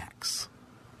tax.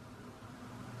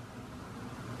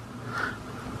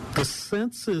 The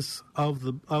census of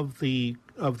the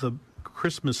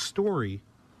Christmas story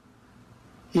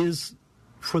is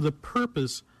for the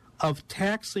purpose of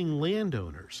taxing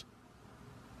landowners,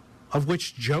 of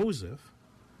which Joseph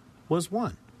was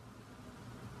one.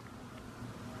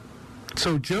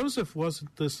 So Joseph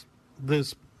wasn't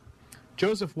this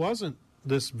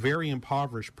very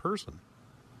impoverished person.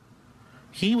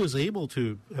 He was able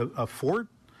to afford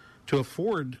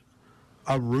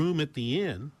a room at the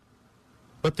inn,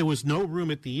 but there was no room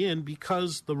at the inn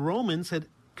because the Romans had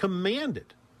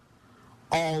commanded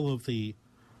all of the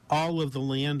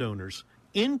landowners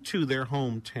into their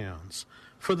hometowns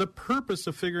for the purpose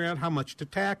of figuring out how much to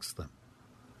tax them.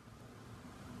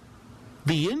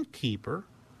 The innkeeper,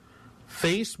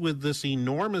 faced with this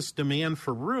enormous demand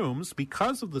for rooms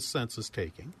because of the census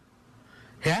taking,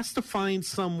 has to find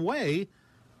some way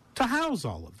to house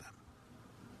all of them.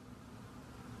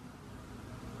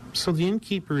 So the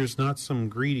innkeeper is not some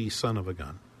greedy son of a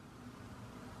gun.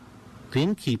 The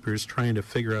innkeeper is trying to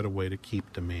figure out a way to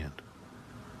keep demand.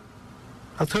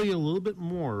 I'll tell you a little bit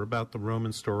more about the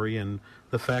Roman story and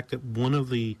the fact that one of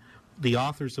the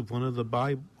authors of one of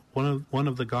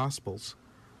the Gospels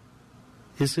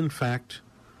is in fact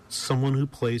someone who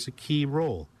plays a key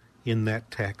role in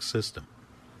that tax system.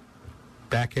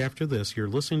 Back after this, you're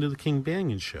listening to The King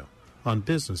Banaian Show on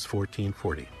Business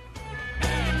 1440.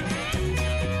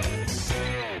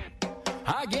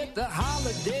 I get the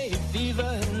holiday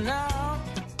fever now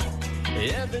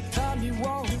every time you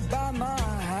walk by my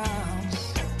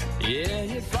house. Yeah,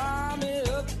 you fire me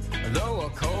up, though a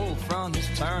cold front is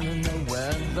turning the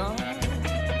weather.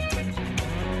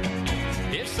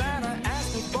 If Santa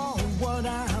asked me for what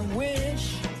I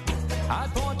wish,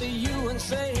 I'd point to you and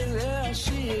say, there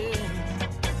she is.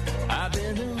 I've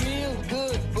been a real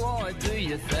good boy, do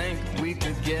you think we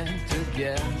could get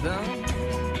together?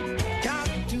 Got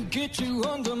to get you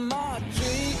under my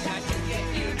tree. Got to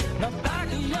get you. Now back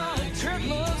of your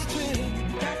Christmas tree.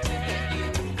 Got to get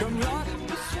you. Come rock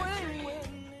the swing with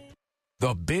me.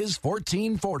 The Biz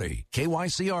 1440,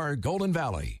 KYCR Golden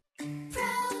Valley.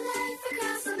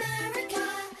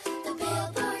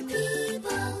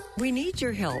 We need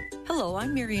your help. Hello,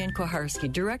 I'm Marianne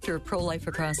Koharski, Director of Pro-Life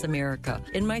Across America.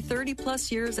 In my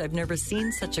 30-plus years, I've never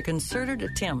seen such a concerted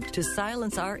attempt to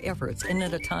silence our efforts and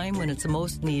at a time when it's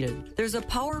most needed. There's a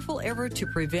powerful effort to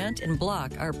prevent and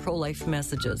block our pro-life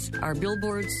messages. Our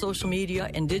billboards, social media,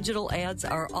 and digital ads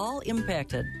are all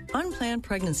impacted. Unplanned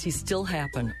pregnancies still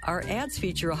happen. Our ads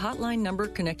feature a hotline number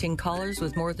connecting callers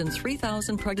with more than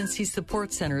 3,000 pregnancy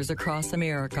support centers across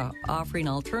America, offering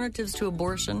alternatives to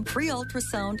abortion, free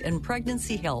ultrasound, and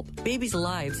pregnancy help. Babies'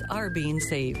 lives are being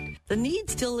saved. The need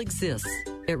still exists.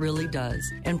 It really does.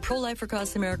 And Pro-Life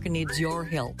Across America needs your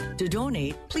help. To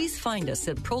donate, please find us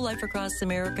at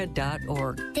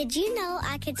prolifeacrossamerica.org. Did you know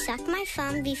I could suck my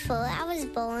thumb before I was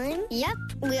born? Yep,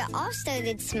 we all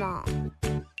started small. Pro-Life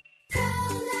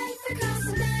Across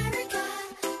America,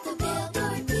 the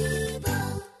Billboard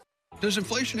people. Does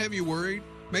inflation have you worried?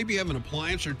 Maybe you have an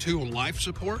appliance or two on life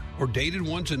support or dated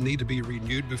ones that need to be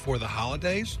renewed before the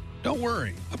holidays? Don't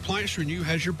worry, Appliance Renew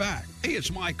has your back. Hey,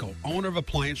 it's Michael, owner of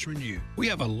Appliance Renew. We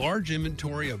have a large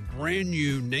inventory of brand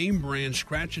new name brand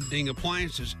scratch and ding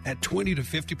appliances at 20 to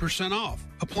 50% off.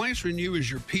 Appliance Renew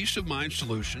is your peace of mind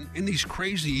solution in these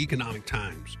crazy economic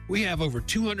times. We have over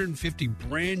 250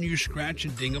 brand new scratch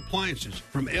and ding appliances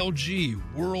from LG,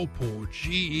 Whirlpool,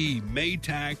 GE,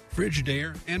 Maytag,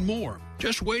 Frigidaire, and more.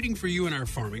 just waiting for you in our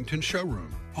Farmington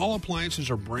showroom. All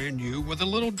appliances are brand new with a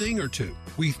little ding or two.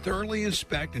 We thoroughly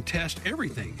inspect and test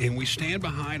everything, and we stand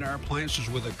behind our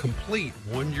appliances with a complete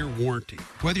 1-year warranty.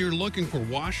 Whether you're looking for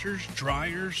washers,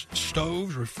 dryers,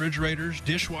 stoves, refrigerators,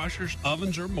 dishwashers,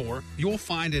 ovens, or more, you'll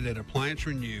find it at Appliance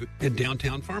Renew in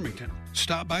downtown Farmington.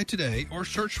 Stop by today or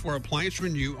search for Appliance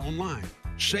Renew online.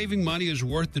 Saving money is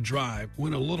worth the drive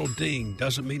when a little ding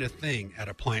doesn't mean a thing at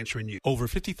Appliance Renew. Over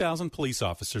 50,000 police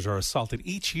officers are assaulted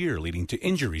each year, leading to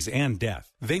injuries and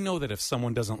death. They know that if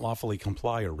someone doesn't lawfully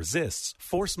comply or resists,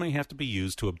 force may have to be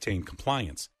used to obtain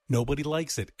compliance. Nobody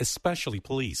likes it, especially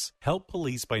police. Help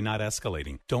police by not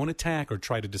escalating. Don't attack or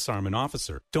try to disarm an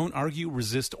officer. Don't argue,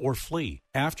 resist, or flee.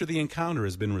 After the encounter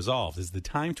has been resolved is the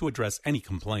time to address any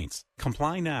complaints.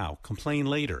 Comply now, complain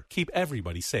later. Keep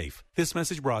everybody safe. This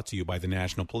message brought to you by the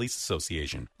National Police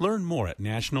Association. Learn more at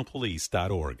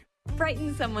nationalpolice.org.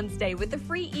 Brighten someone's day with a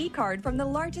free e-card from the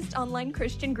largest online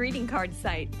Christian greeting card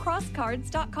site,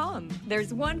 crosscards.com.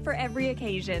 There's one for every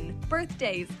occasion,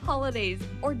 birthdays, holidays,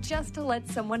 or just to let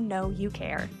someone know you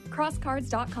care.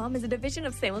 Crosscards.com is a division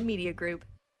of Salem Media Group.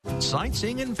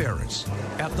 Sightseeing in Ferris,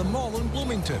 at the mall in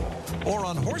Bloomington, or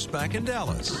on horseback in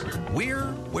Dallas. We're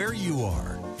where you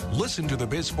are. Listen to the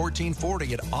Biz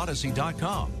 1440 at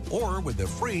Odyssey.com or with the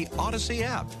free Odyssey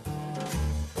app.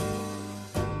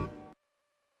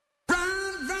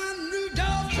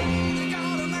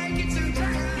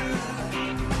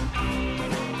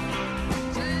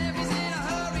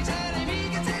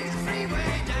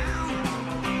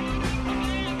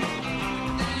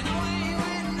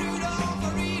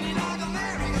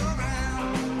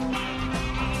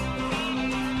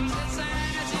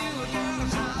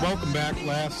 Welcome back.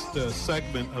 Last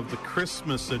segment of the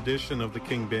Christmas edition of the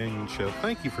King Banaian Show.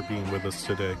 Thank you for being with us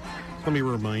today. Let me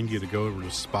remind you to go over to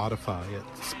Spotify at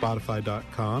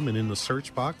Spotify.com, and in the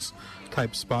search box,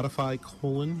 type Spotify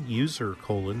user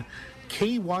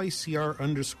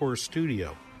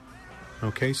KYCR_studio.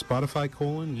 Okay,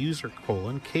 Spotify user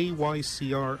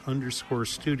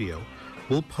KYCR_studio.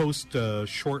 We'll post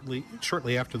shortly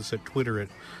after this at Twitter at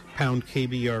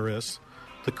 #KBRS,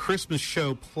 the Christmas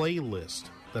show playlist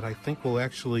that I think will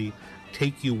actually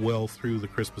take you well through the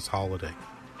Christmas holiday.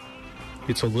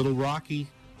 It's a little rocky,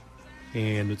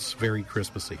 and it's very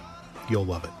Christmassy. You'll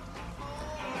love it.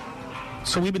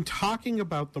 So we've been talking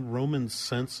about the Roman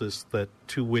census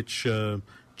to which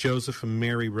Joseph and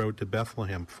Mary rode to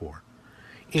Bethlehem for,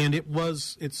 and they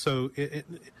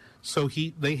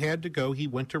had to go. He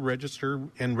went to register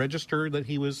that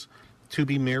he was to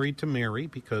be married to Mary,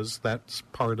 because that's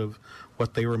part of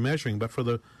what they were measuring. But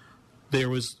there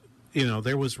was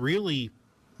really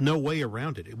no way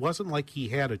around it. It wasn't like he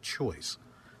had a choice.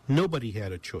 Nobody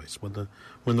had a choice. When the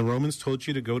Romans told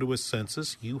you to go to a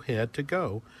census, you had to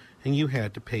go, and you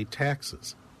had to pay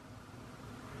taxes.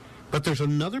 But there's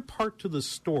another part to the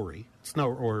story,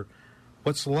 or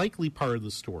what's likely part of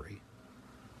the story,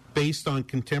 based on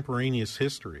contemporaneous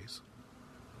histories,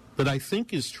 that I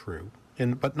think is true,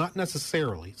 but not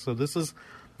necessarily. So this is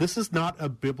not a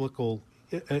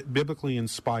biblically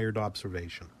inspired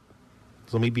observation.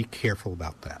 So let me be careful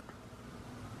about that.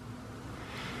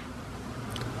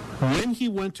 When he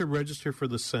went to register for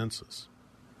the census,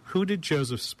 who did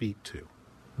Joseph speak to?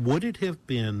 Would it have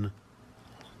been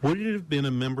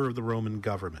a member of the Roman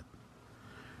government?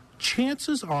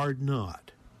 Chances are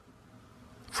not.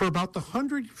 For about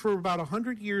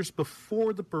 100 years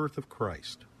before the birth of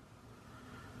Christ,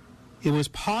 it was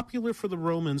popular for the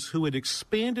Romans, who had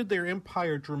expanded their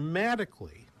empire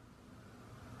dramatically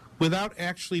without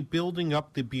actually building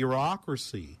up the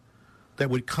bureaucracy that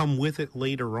would come with it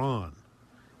later on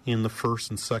in the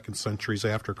 1st and 2nd centuries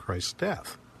after Christ's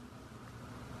death.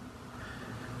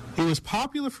 It was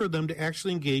popular for them to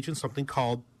actually engage in something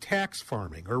called tax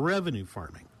farming or revenue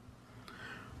farming,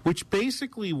 which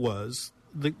basically was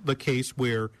the case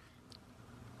where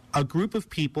a group of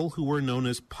people who were known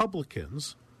as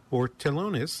publicans, or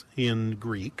telones in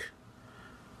Greek,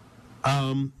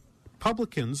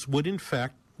 publicans would in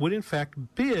fact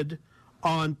bid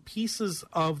on pieces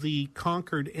of the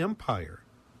conquered empire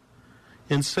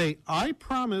and say, I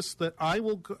promise that I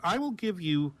will give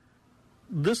you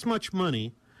this much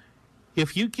money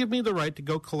if you give me the right to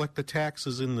go collect the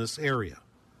taxes in this area.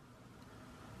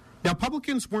 Now,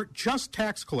 publicans weren't just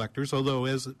tax collectors, although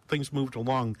as things moved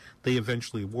along, they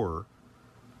eventually were.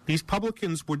 These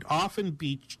publicans would often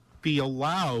be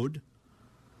allowed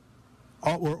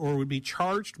or would be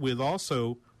charged with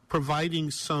also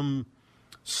providing some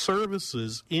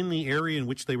services in the area in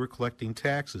which they were collecting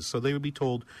taxes. So they would be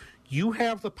told, you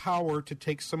have the power to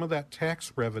take some of that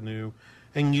tax revenue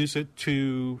and use it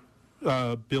to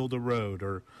build a road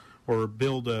or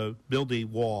build a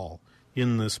wall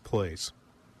in this place.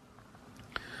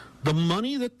 The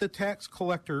money that the tax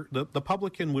collector, the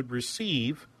publican, would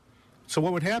receive, so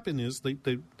what would happen is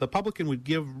the publican would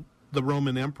give the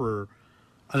Roman emperor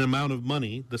an amount of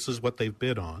money, this is what they've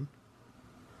bid on,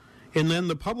 and then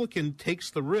the publican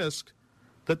takes the risk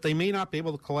that they may not be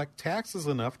able to collect taxes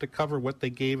enough to cover what they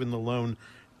gave in the loan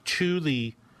to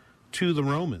the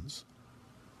Romans.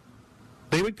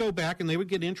 They would go back and they would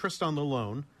get interest on the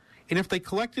loan, and if they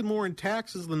collected more in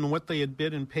taxes than what they had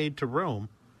bid and paid to Rome,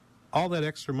 all that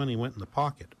extra money went in the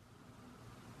pocket.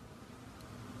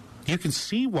 You can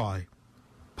see why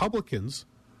publicans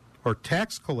or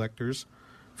tax collectors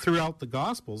throughout the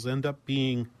Gospels end up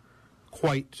being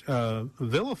quite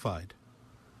vilified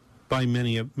by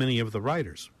many of the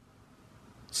writers,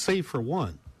 save for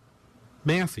one,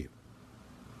 Matthew.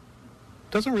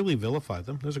 Doesn't really vilify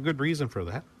them. There's a good reason for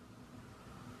that.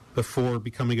 Before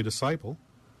becoming a disciple,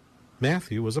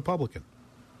 Matthew was a publican.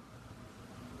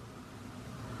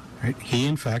 Right? He,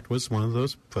 in fact, was one of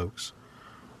those folks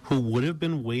who would have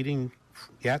been waiting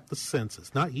at the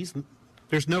census.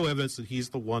 There's no evidence that he's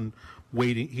the one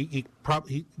waiting. He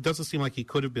doesn't seem like he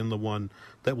could have been the one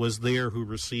that was there who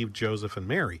received Joseph and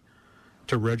Mary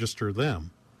to register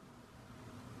them.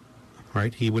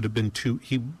 Right? He would have been too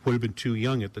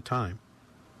young at the time.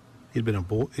 He'd been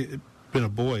a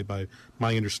boy by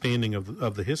my understanding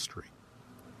of the history.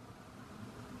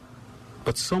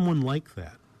 But someone like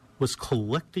that was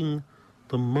collecting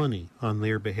the money on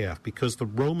their behalf because the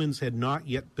Romans had not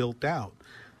yet built out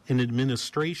an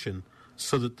administration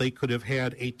so that they could have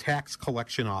had a tax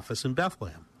collection office in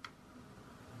Bethlehem.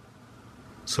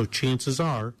 So chances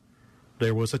are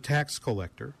there was a tax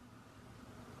collector,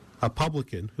 a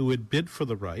publican, who had bid for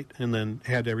the right and then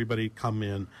had everybody come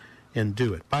in and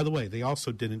do it. By the way, they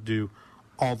also didn't do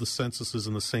all the censuses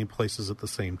in the same places at the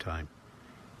same time.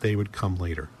 They would come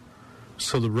later.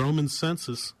 So the Roman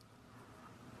census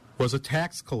was a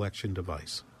tax collection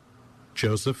device.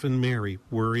 Joseph and Mary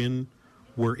were in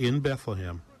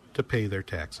Bethlehem to pay their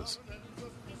taxes.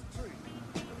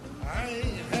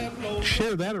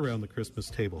 Share that around the Christmas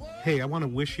table. Hey, I want to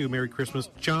wish you a Merry Christmas.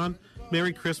 John,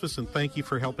 Merry Christmas, and thank you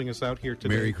for helping us out here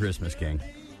today. Merry Christmas, King.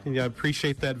 And I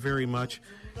appreciate that very much.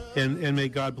 And may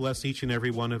God bless each and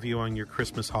every one of you on your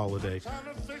Christmas holiday.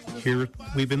 Here,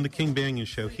 we've been the King Banaian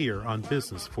Show here on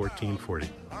Business 1440.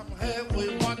 I'm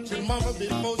halfway watching mama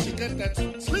before she get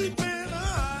that sleep in her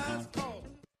eyes.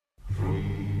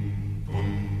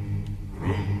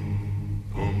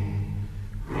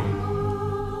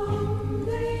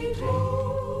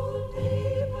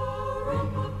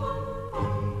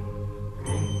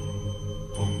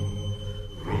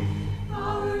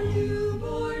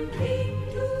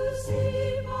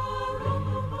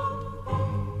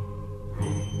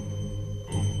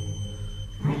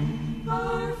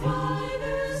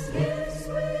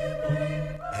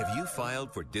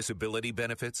 Filed for disability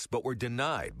benefits but were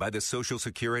denied by the Social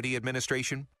Security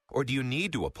Administration? Or do you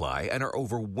need to apply and are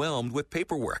overwhelmed with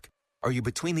paperwork? Are you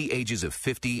between the ages of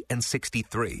 50 and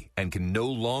 63 and can no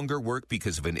longer work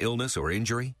because of an illness or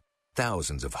injury?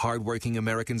 Thousands of hardworking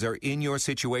Americans are in your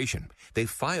situation. They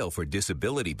file for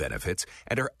disability benefits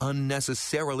and are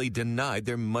unnecessarily denied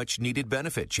their much-needed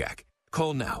benefit check.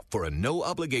 Call now for a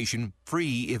no-obligation,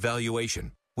 free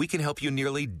evaluation. We can help you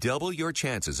nearly double your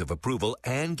chances of approval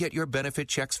and get your benefit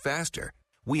checks faster.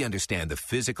 We understand the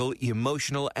physical,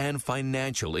 emotional, and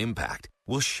financial impact.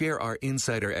 We'll share our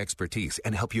insider expertise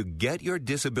and help you get your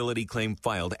disability claim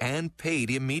filed and paid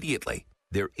immediately.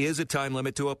 There is a time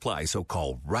limit to apply, so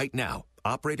call right now.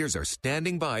 Operators are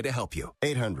standing by to help you.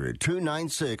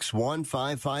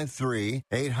 800-296-1553.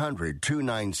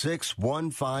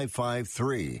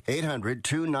 800-296-1553.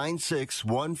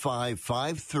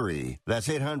 800-296-1553. That's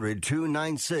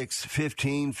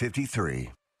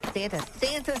 800-296-1553.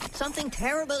 Santa, something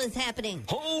terrible is happening.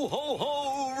 Ho, ho,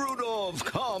 ho, Rudolph,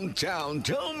 calm down.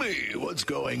 Tell me what's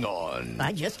going on.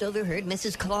 I just overheard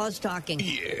Mrs. Claus talking.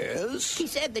 Yes? She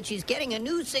said that she's getting a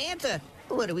new Santa.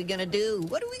 What are we going to do?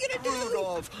 What are we going to do?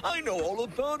 Rudolph, I know all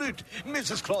about it.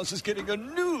 Mrs. Claus is getting a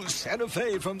new Santa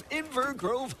Fe from Inver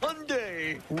Grove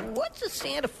Hyundai. What's a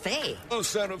Santa Fe? A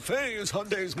Santa Fe is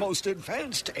Hyundai's most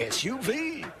advanced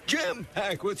SUV.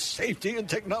 Jam-packed with safety and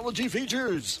technology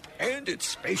features. And its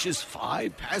spacious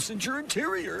 5-passenger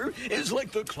interior is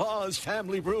like the Claus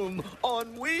family room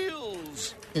on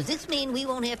wheels. Does this mean we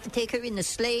won't have to take her in the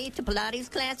sleigh to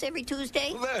Pilates class every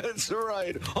Tuesday? That's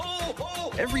right. Ho, ho!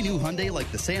 Every new Hyundai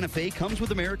like the Santa Fe comes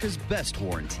with America's best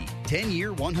warranty.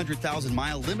 10-year,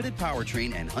 100,000-mile limited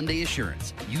powertrain and Hyundai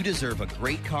Assurance. You deserve a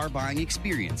great car buying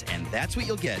experience, and that's what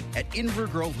you'll get at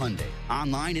Inver Grove Hyundai.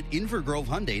 Online at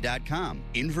InverGroveHyundai.com.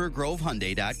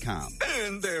 InverGroveHyundai.com.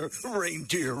 And they're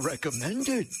reindeer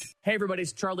recommended. Hey, everybody,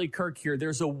 it's Charlie Kirk here.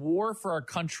 There's a war for our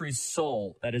country's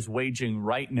soul that is waging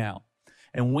right now.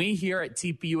 And we here at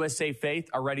TPUSA Faith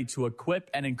are ready to equip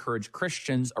and encourage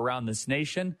Christians around this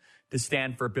nation to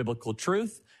stand for biblical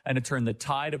truth and to turn the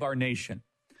tide of our nation.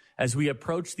 As we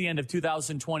approach the end of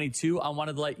 2022, I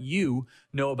wanted to let you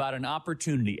know about an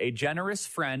opportunity. A generous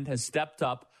friend has stepped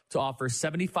up to offer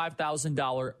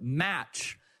 $75,000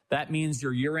 match. That means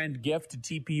your year-end gift to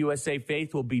TPUSA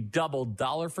Faith will be doubled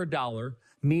dollar for dollar.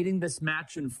 Meeting this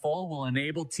match in full will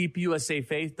enable TPUSA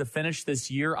Faith to finish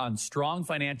this year on strong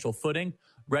financial footing,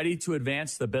 ready to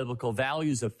advance the biblical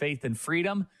values of faith and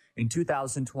freedom in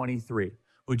 2023.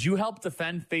 Would you help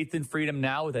defend faith and freedom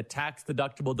now with a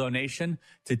tax-deductible donation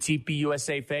to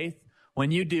TPUSA Faith? When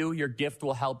you do, your gift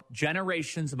will help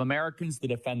generations of Americans to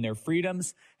defend their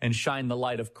freedoms and shine the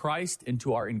light of Christ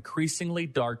into our increasingly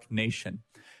dark nation.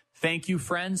 Thank you,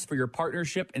 friends, for your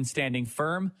partnership and standing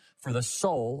firm for the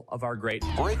soul of our great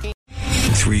breaking.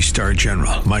 3-star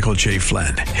General Michael J.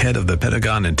 Flynn, head of the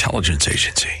Pentagon Intelligence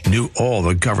Agency, knew all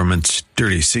the government's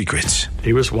dirty secrets.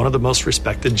 He was one of the most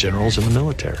respected generals in the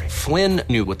military. Flynn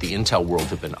knew what the intel world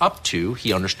had been up to.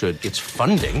 He understood its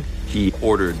funding. He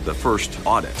ordered the first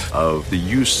audit of the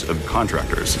use of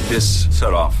contractors. This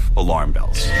set off alarm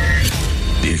bells.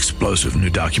 The explosive new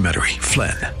documentary,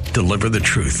 Flynn, Deliver the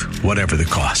Truth, Whatever the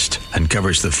Cost,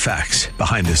 uncovers the facts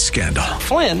behind this scandal.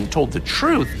 Flynn told the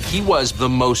truth. He was the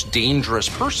most dangerous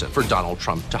person for Donald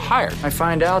Trump to hire. I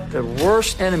find out the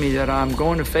worst enemy that I'm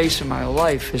going to face in my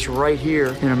life is right here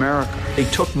in America. They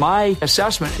took my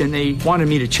assessment and they wanted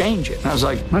me to change it. And I was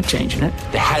like, I'm not changing it.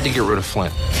 They had to get rid of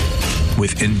Flynn.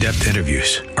 With in-depth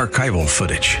interviews, archival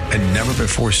footage, and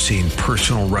never-before-seen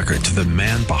personal records of the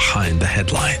man behind the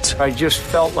headlines. I just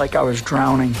felt like I was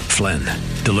drowning. Flynn,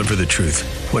 Deliver the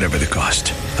Truth, Whatever the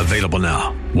Cost. Available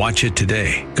now. Watch it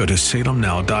today. Go to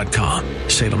salemnow.com.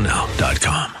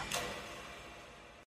 salemnow.com.